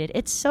complicated.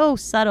 It's so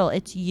subtle.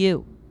 It's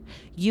you.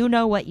 You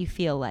know what you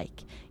feel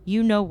like.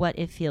 You know what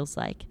it feels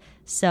like.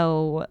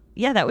 So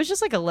yeah, that was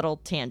just a little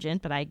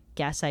tangent, but I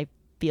guess I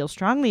feel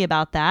strongly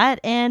about that.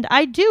 And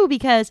I do,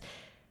 because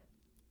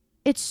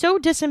it's so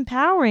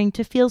disempowering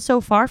to feel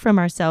so far from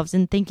ourselves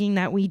and thinking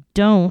that we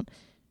don't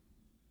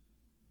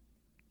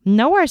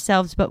know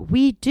ourselves, but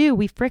we do.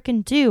 We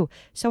frickin' do.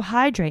 So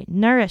hydrate,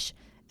 nourish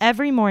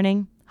every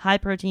morning. High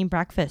protein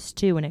breakfast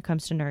too when it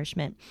comes to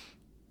nourishment.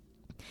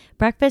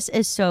 Breakfast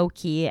is so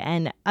key.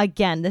 And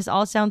again, this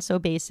all sounds so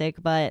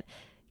basic, but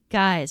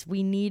guys,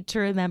 we need to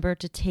remember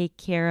to take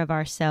care of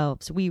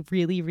ourselves. We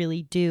really,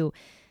 really do.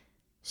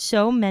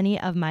 So many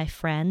of my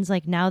friends,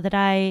 like now that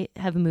I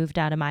have moved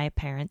out of my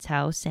parents'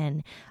 house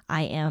and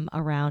I am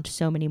around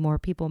so many more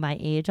people my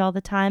age all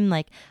the time,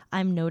 like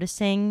I'm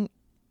noticing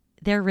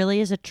there really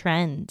is a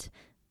trend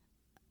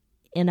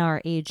in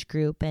our age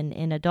group and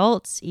in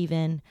adults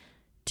even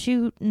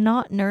to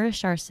not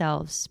nourish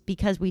ourselves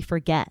because we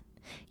forget.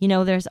 You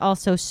know, there's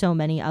also so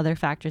many other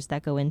factors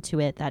that go into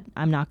it that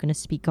I'm not going to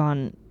speak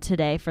on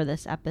today for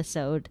this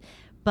episode,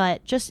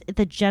 but just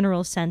the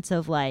general sense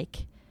of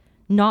like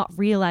not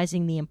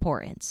realizing the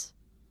importance.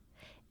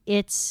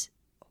 It's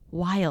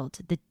wild,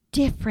 the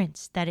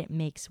difference that it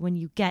makes when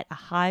you get a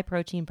high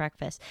protein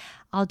breakfast.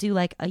 I'll do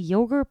like a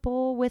yogurt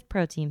bowl with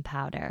protein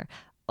powder,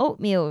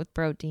 oatmeal with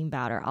protein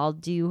powder. I'll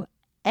do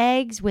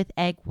eggs with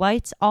egg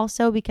whites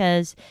also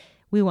because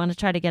we want to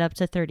try to get up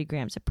to 30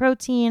 grams of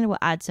protein. We'll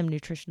add some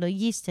nutritional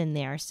yeast in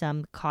there,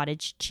 some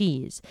cottage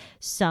cheese,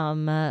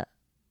 some,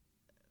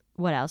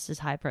 what else is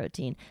high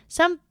protein?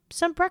 Some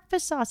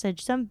breakfast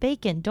sausage, some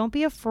bacon. Don't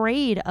be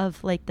afraid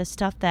of like the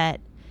stuff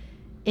that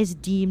is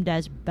deemed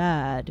as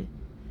bad.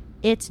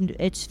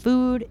 It's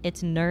food,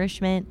 it's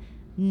nourishment.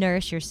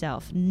 Nourish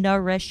yourself.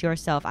 Nourish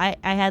yourself. I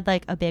had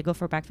like a bagel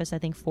for breakfast, I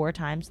think 4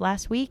 times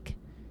last week.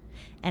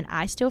 And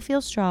I still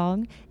feel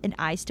strong. And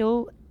I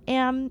still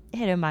am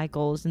hitting my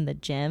goals in the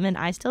gym. And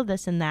I still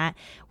this and that.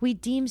 We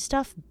deem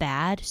stuff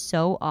bad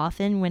so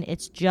often when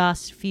it's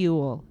just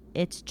fuel.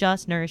 It's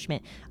just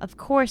nourishment. Of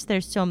course,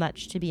 there's so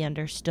much to be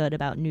understood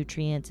about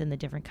nutrients and the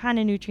different kind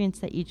of nutrients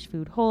that each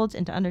food holds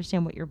and to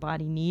understand what your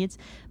body needs.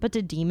 But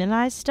to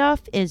demonize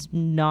stuff is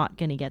not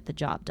going to get the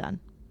job done.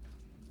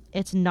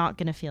 It's not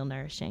going to feel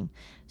nourishing.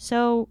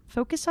 So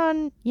focus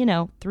on,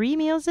 3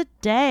 meals a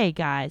day,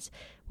 guys.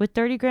 With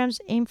 30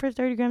 grams, aim for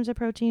 30 grams of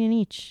protein in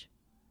each.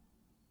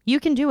 You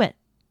can do it.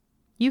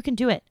 You can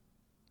do it.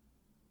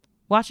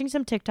 Watching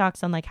some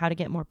TikToks on like how to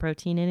get more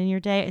protein in your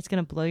day, it's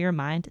going to blow your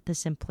mind, the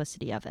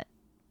simplicity of it.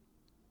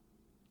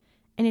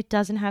 And it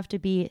doesn't have to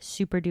be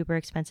super duper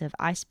expensive.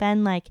 I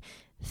spend like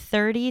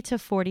 $30 to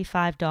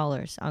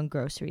 $45 on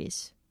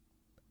groceries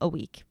a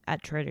week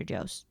at Trader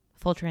Joe's.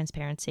 Full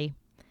transparency.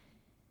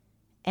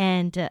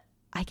 And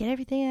I get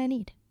everything I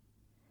need.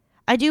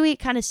 I do eat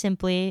kind of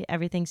simply.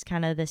 Everything's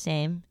kind of the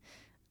same.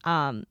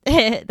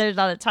 There's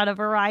not a ton of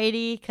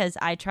variety because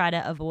I try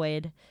to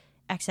avoid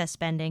excess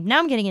spending. Now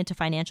I'm getting into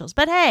financials,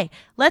 but hey,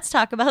 let's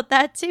talk about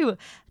that too.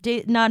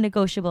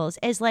 Non-negotiables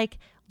is like,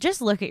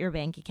 just look at your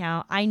bank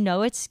account. I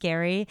know it's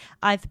scary.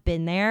 I've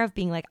been there of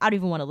being like, I don't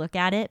even want to look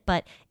at it,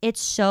 but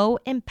it's so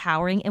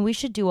empowering. And we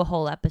should do a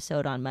whole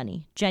episode on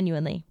money.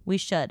 Genuinely, we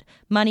should.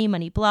 Money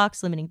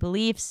blocks, limiting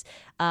beliefs,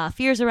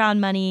 fears around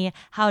money,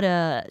 how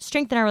to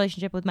strengthen our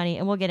relationship with money.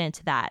 And we'll get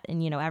into that.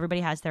 And,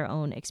 everybody has their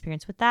own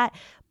experience with that.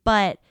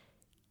 But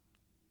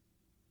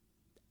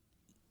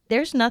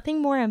there's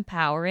nothing more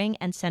empowering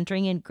and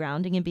centering and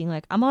grounding and being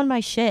like, I'm on my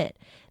shit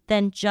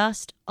than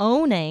just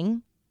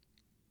owning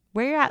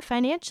where you're at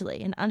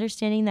financially and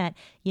understanding that,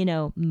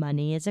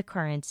 money is a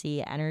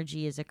currency,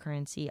 energy is a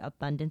currency,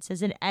 abundance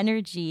is an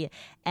energy,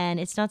 and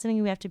it's not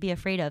something we have to be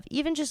afraid of.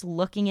 Even just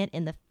looking it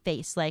in the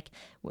face, like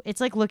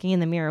it's like looking in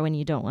the mirror when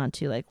you don't want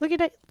to, like look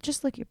at it,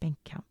 just look at your bank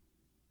account.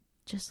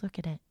 Just look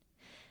at it.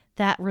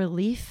 That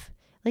relief,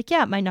 like,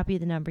 yeah, it might not be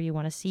the number you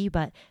want to see,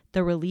 but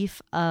the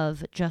relief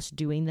of just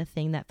doing the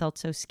thing that felt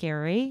so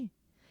scary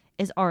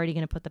is already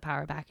going to put the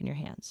power back in your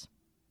hands.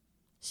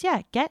 So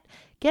yeah, get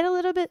a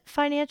little bit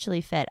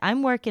financially fit.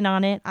 I'm working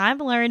on it. I'm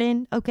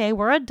learning. Okay,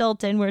 we're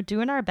adulting. We're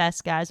doing our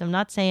best, guys. I'm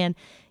not saying,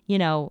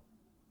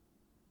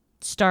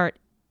 start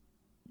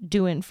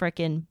doing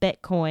frickin'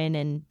 Bitcoin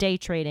and day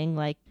trading.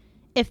 Like,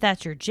 if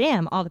that's your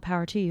jam, all the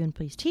power to you and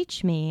please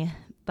teach me.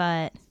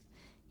 But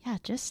yeah,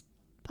 just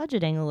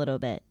budgeting a little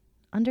bit.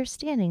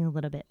 Understanding a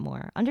little bit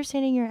more,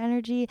 understanding your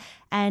energy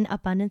and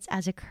abundance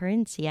as a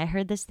currency. I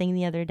heard this thing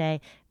the other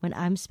day. When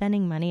I'm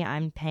spending money,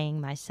 I'm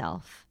paying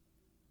myself.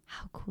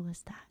 How cool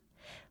is that?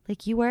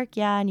 Like you work,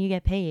 yeah, and you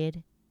get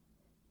paid.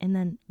 And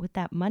then with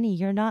that money,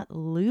 you're not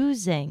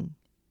losing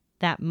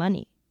that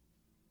money.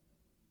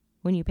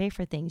 When you pay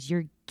for things,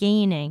 you're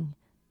gaining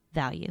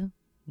value,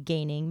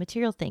 gaining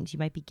material things. You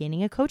might be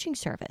gaining a coaching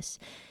service.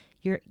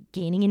 You're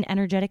gaining an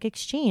energetic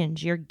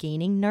exchange. You're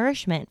gaining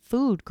nourishment,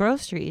 food,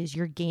 groceries.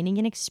 You're gaining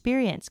an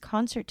experience,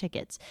 concert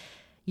tickets.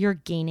 You're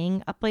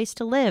gaining a place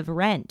to live,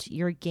 rent.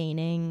 You're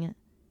gaining,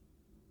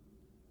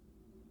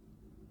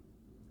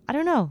 I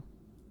don't know.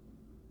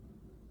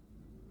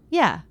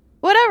 Yeah,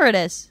 whatever it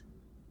is.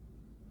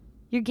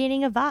 You're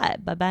gaining a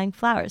vibe by buying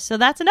flowers. So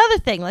that's another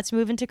thing. Let's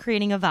move into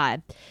creating a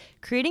vibe.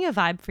 Creating a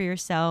vibe for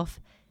yourself,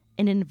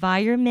 an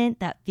environment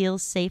that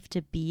feels safe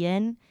to be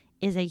in,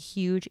 is a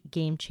huge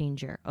game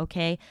changer,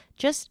 okay?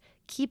 Just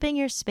keeping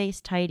your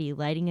space tidy,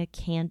 lighting a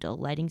candle,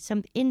 lighting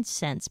some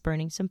incense,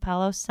 burning some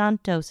Palo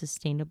Santo,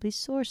 sustainably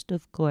sourced,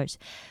 of course,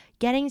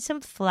 getting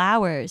some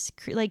flowers,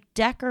 like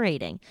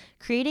decorating,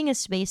 creating a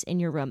space in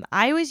your room.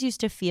 I always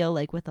used to feel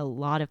like, with a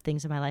lot of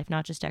things in my life,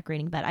 not just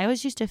decorating, but I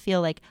always used to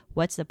feel like,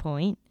 what's the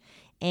point?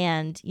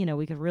 And,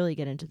 we could really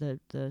get into the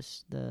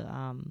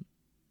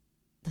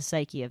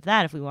psyche of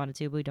that if we wanted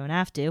to, but we don't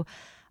have to.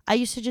 I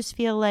used to just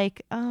feel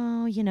like, I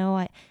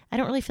don't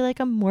really feel like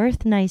I'm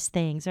worth nice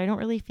things. I don't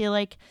really feel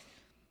like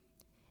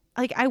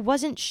I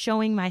wasn't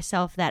showing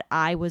myself that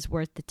I was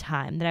worth the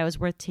time, that I was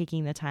worth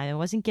taking the time. I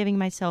wasn't giving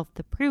myself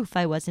the proof.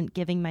 I wasn't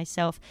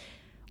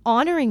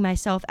honoring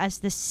myself as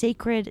the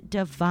sacred,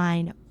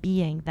 divine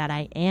being that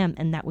I am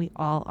and that we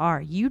all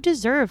are. You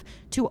deserve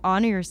to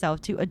honor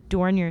yourself, to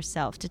adorn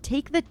yourself, to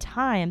take the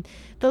time,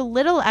 the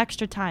little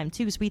extra time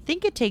too, because we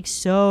think it takes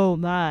so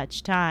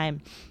much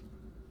time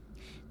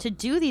to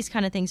do these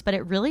kind of things, but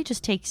it really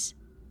just takes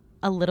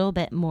a little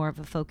bit more of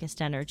a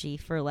focused energy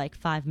for like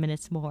 5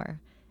 minutes more.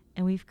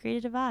 And we've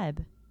created a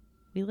vibe.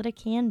 We lit a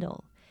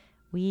candle.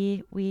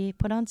 We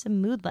put on some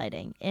mood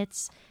lighting.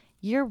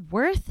 You're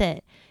worth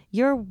it.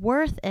 You're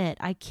worth it.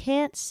 I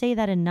can't say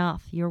that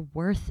enough. You're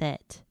worth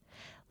it.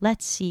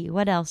 Let's see.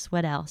 What else?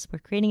 We're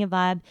creating a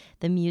vibe.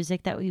 The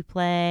music that we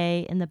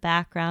play in the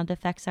background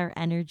affects our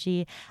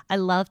energy. I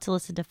love to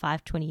listen to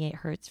 528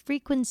 hertz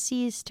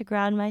frequencies to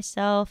ground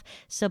myself.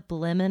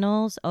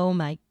 Subliminals. Oh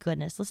my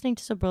goodness. Listening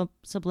to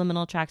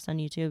subliminal tracks on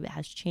YouTube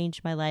has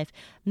changed my life.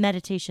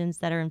 Meditations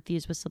that are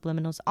infused with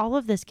subliminals. All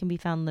of this can be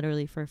found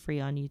literally for free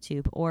on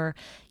YouTube. Or,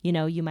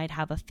 you might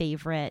have a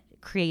favorite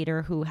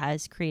creator who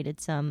has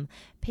created some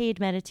paid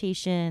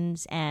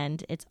meditations,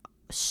 and it's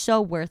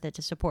so worth it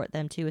to support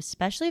them too,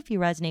 especially if you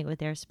resonate with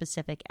their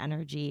specific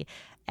energy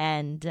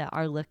and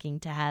are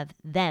looking to have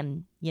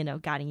them,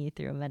 guiding you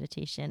through a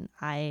meditation.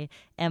 I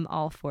am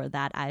all for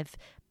that. I've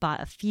bought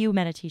a few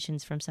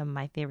meditations from some of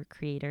my favorite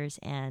creators,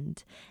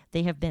 and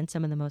they have been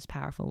some of the most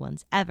powerful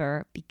ones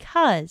ever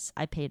because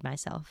I paid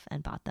myself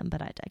and bought them,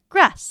 but I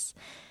digress.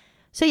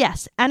 So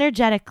yes,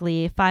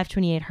 energetically,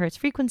 528 hertz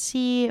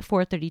frequency,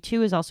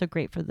 432 is also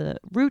great for the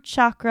root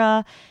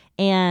chakra.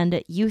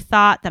 And you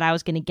thought that I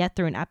was going to get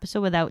through an episode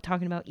without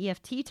talking about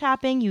EFT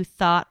tapping. You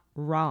thought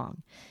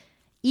wrong.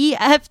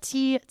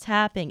 EFT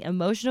tapping,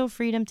 emotional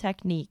freedom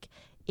technique,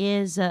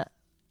 is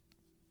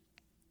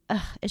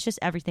it's just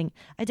everything.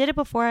 I did it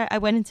before I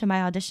went into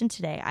my audition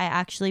today. I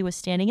actually was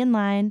standing in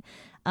line.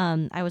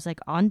 I was like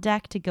on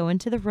deck to go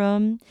into the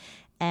room.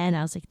 And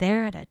I was like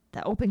there at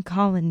the open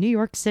call in New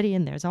York City,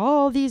 and there's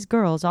all these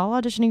girls all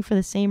auditioning for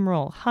the same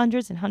role,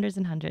 hundreds and hundreds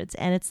and hundreds.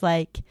 And it's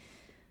like,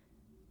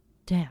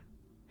 damn,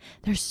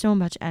 there's so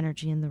much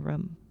energy in the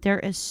room. There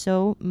is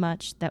so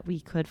much that we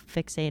could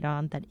fixate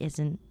on that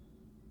isn't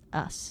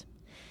us.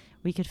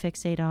 We could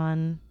fixate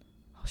on,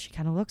 oh, she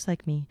kind of looks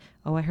like me.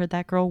 Oh, I heard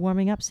that girl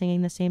warming up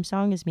singing the same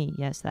song as me.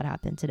 Yes, that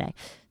happened today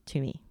to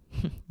me.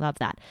 Love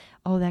that.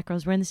 Oh, that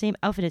girl's wearing the same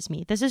outfit as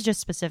me. This is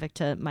just specific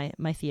to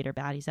my theater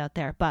baddies out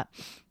there. But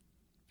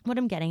what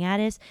I'm getting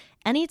at is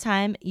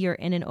anytime you're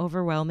in an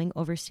overwhelming,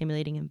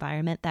 overstimulating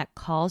environment that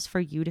calls for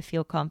you to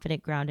feel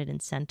confident, grounded,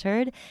 and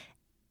centered,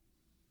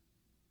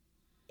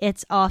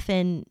 it's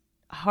often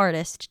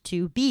hardest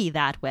to be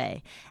that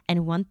way.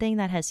 And one thing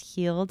that has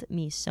healed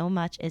me so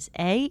much is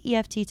A,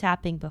 EFT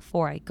tapping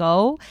before I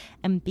go,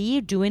 and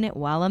B, doing it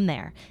while I'm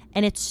there.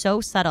 And it's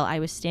so subtle. I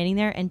was standing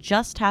there and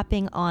just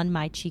tapping on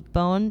my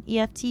cheekbone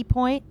EFT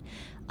point.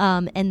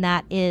 And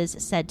that is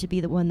said to be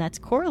the one that's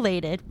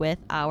correlated with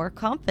our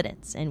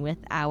confidence and with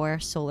our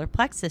solar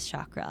plexus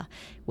chakra,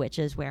 which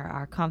is where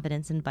our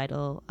confidence and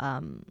vital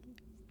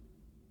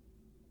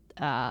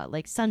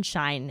like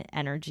sunshine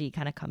energy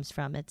kind of comes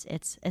from.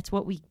 It's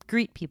what we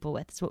greet people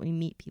with. It's what we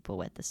meet people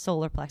with, the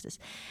solar plexus.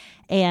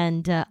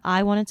 And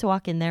I wanted to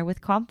walk in there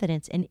with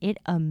confidence, and it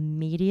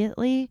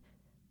immediately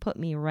put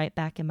me right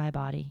back in my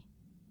body.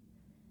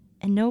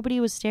 And nobody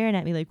was staring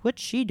at me like,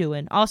 what's she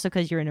doing? Also,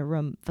 because you're in a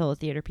room full of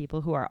theater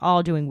people who are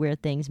all doing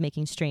weird things,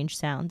 making strange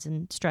sounds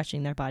and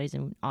stretching their bodies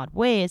in odd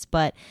ways.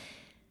 But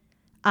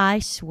I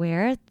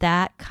swear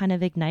that kind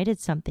of ignited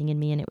something in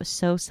me, and it was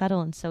so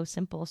subtle and so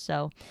simple.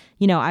 So,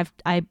 I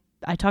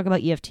talk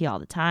about EFT all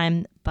the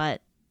time,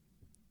 but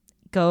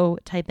go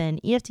type in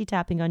EFT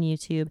tapping on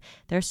YouTube.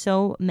 There's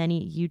so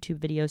many YouTube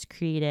videos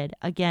created,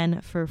 again,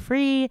 for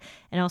free,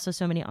 and also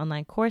so many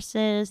online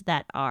courses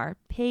that are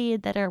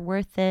paid that are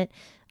worth it.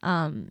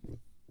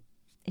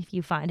 If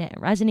you find it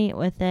and resonate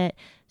with it.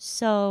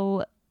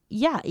 So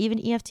yeah,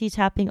 even EFT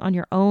tapping on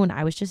your own.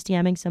 I was just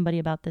DMing somebody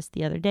about this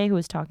the other day who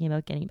was talking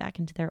about getting back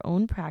into their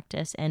own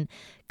practice and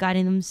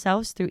guiding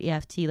themselves through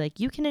EFT. Like,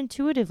 you can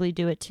intuitively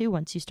do it too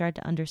once you start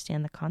to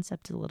understand the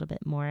concept a little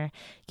bit more.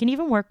 You can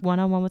even work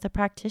one-on-one with a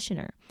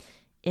practitioner.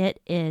 It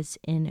is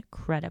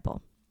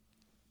incredible.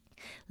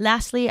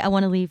 Lastly, I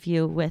want to leave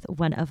you with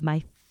one of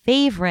my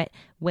favorite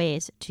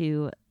ways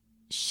to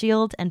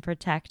shield and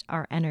protect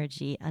our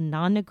energy, a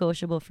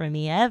non-negotiable for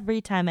me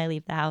every time I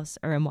leave the house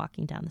or am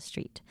walking down the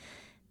street.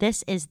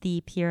 This is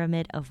the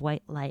pyramid of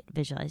white light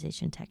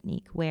visualization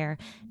technique, where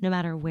no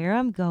matter where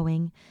I'm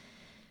going,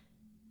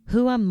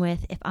 who I'm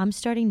with, if I'm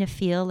starting to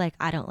feel like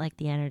I don't like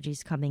the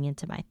energies coming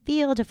into my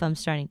field, if I'm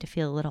starting to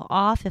feel a little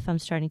off, if I'm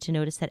starting to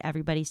notice that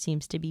everybody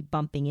seems to be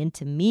bumping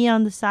into me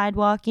on the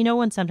sidewalk, you know,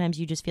 when sometimes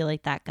you just feel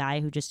like that guy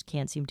who just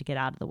can't seem to get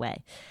out of the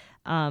way.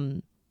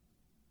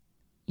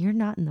 You're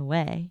not in the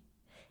way.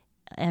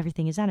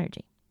 Everything is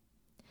energy.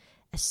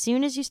 As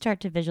soon as you start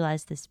to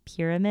visualize this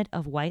pyramid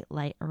of white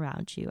light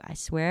around you, I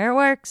swear it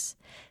works.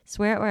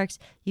 Swear it works.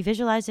 You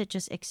visualize it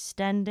just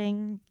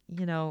extending,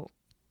 you know,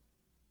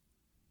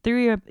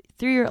 through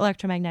your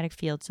electromagnetic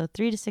field, so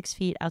 3 to 6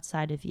 feet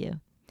outside of you.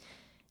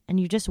 And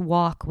you just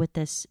walk with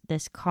this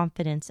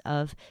confidence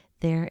of,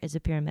 there is a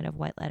pyramid of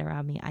white light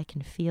around me. I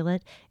can feel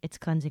it. It's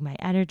cleansing my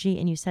energy.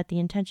 And you set the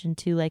intention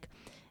to, like,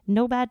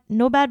 no bad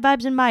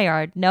vibes in my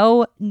yard.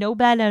 No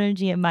bad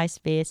energy in my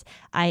space.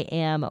 I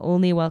am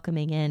only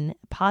welcoming in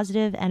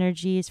positive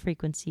energies,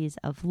 frequencies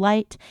of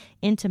light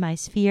into my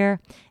sphere.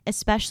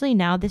 Especially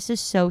now, this is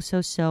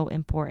so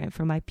important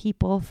for my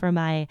people,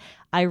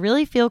 I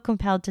really feel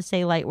compelled to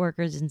say light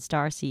workers and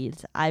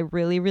starseeds. I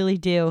really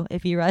do.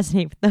 If you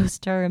resonate with those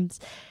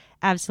terms,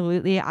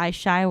 absolutely. I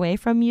shy away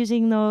from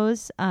using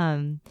those,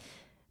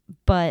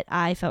 but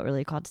I felt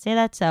really called to say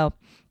that. So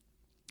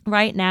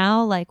right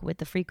now, like with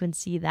the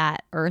frequency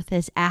that Earth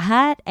is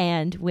at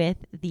and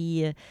with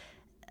the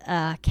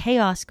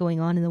chaos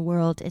going on in the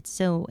world, it's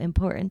so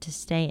important to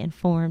stay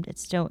informed.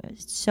 It's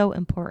so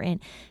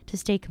important to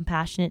stay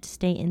compassionate, to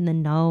stay in the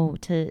know,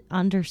 to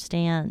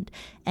understand.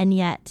 And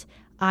yet,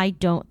 I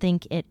don't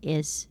think it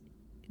is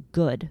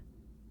good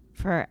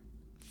for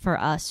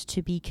us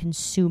to be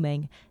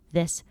consuming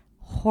this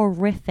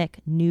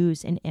horrific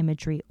news and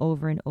imagery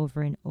over and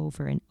over and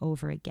over and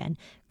over again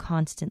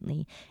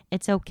constantly.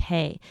 It's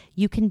okay.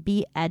 You can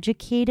be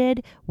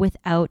educated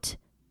without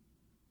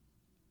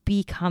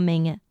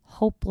becoming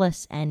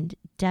hopeless and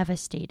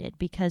devastated,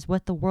 because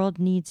what the world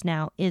needs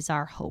now is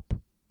our hope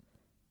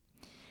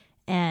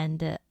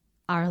and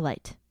our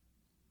light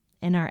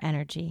and our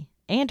energy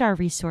and our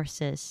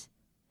resources.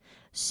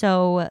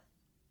 So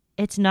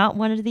it's not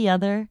one or the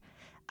other.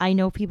 I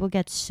know people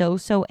get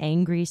so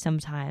angry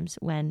sometimes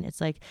when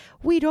it's like,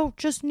 we don't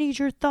just need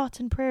your thoughts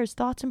and prayers.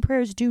 Thoughts and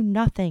prayers do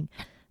nothing.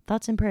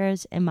 Thoughts and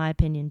prayers, in my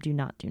opinion, do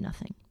not do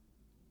nothing.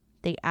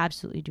 They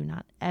absolutely do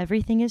not.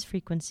 Everything is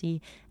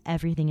frequency.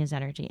 Everything is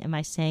energy. Am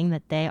I saying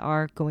that they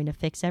are going to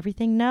fix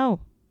everything? No.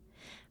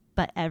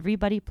 But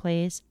everybody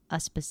plays a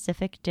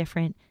specific,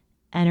 different,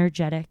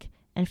 energetic,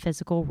 and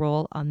physical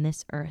role on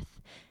this earth.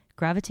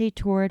 Gravitate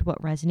toward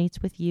what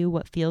resonates with you,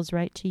 what feels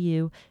right to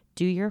you.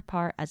 Do your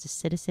part as a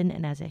citizen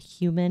and as a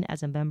human,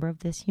 as a member of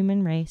this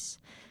human race.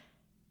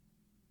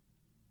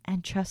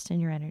 And trust in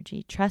your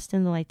energy. Trust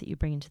in the light that you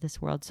bring into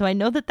this world. So I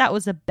know that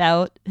was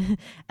about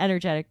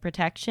energetic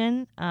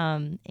protection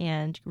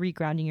and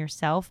regrounding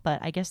yourself. But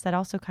I guess that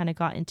also kind of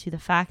got into the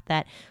fact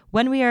that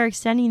when we are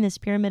extending this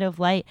pyramid of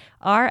light,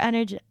 our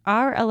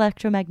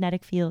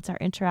electromagnetic fields are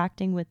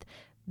interacting with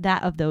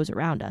that of those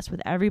around us,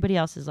 with everybody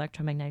else's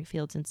electromagnetic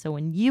fields. And so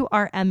when you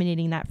are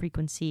emanating that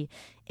frequency,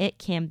 it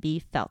can be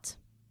felt.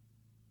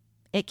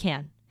 It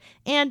can.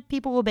 And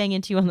people will bang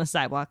into you on the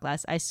sidewalk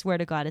less. I swear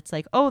to God, it's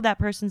like, oh, that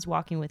person's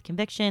walking with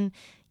conviction.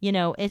 You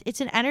know, it's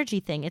an energy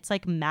thing. It's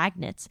like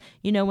magnets.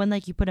 You know, when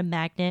like you put a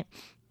magnet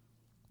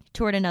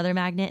toward another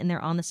magnet and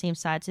they're on the same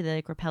side so they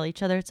like repel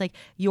each other. It's like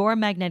your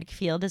magnetic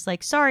field is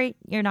like, sorry,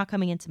 you're not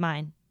coming into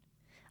mine.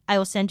 I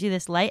will send you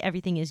this light.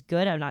 Everything is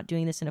good. I'm not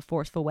doing this in a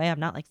forceful way. I'm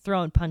not like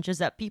throwing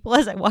punches at people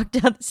as I walk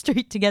down the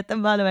street to get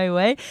them out of my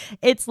way.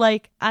 It's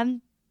like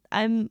I'm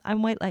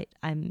white light.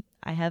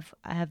 I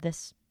have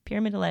this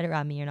pyramid of light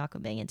around me. You're not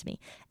going to bang into me.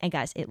 And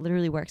guys, it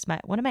literally works.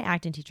 One of my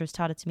acting teachers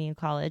taught it to me in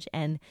college,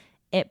 and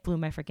it blew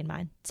my freaking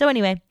mind. So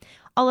anyway,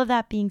 all of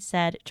that being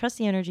said, trust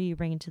the energy you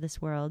bring into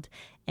this world,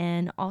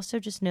 and also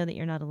just know that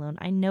you're not alone.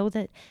 I know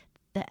that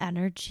the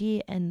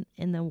energy in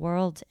the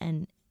world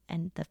and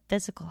the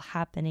physical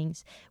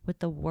happenings with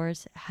the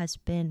wars has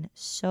been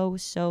so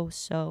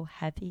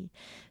heavy.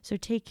 So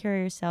take care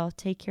of yourself,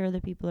 take care of the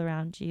people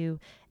around you.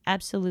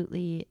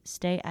 Absolutely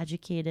stay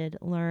educated,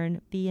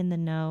 learn, be in the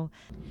know,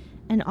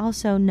 and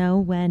also know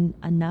when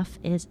enough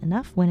is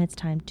enough, when it's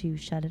time to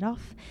shut it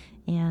off.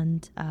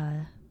 And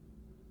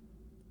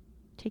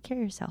take care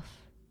of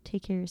yourself.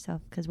 Take care of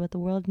yourself, because what the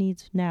world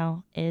needs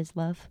now is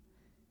love.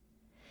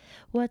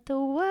 What the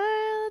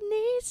world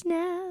needs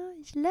now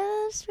is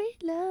love,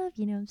 sweet love.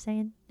 You know what I'm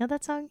saying? Know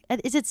that song?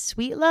 Is it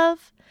Sweet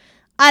Love?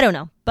 I don't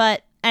know.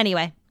 But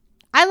anyway,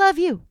 I love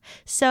you.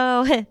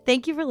 So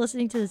thank you for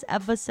listening to this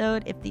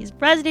episode. If these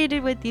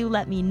resonated with you,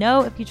 let me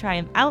know. If you try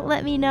them out,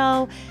 let me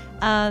know.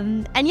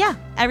 And yeah,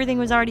 everything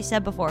was already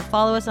said before.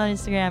 Follow us on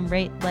Instagram.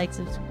 Rate, like,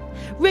 subscribe.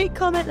 Rate,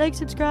 comment, like,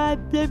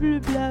 subscribe, blah, blah,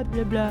 blah,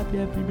 blah, blah,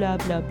 blah, blah,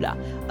 blah, blah.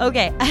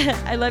 Okay,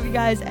 I love you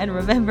guys. And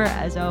remember,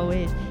 as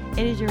always,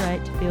 it is your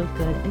right to feel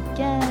good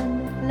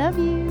again. Love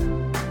you.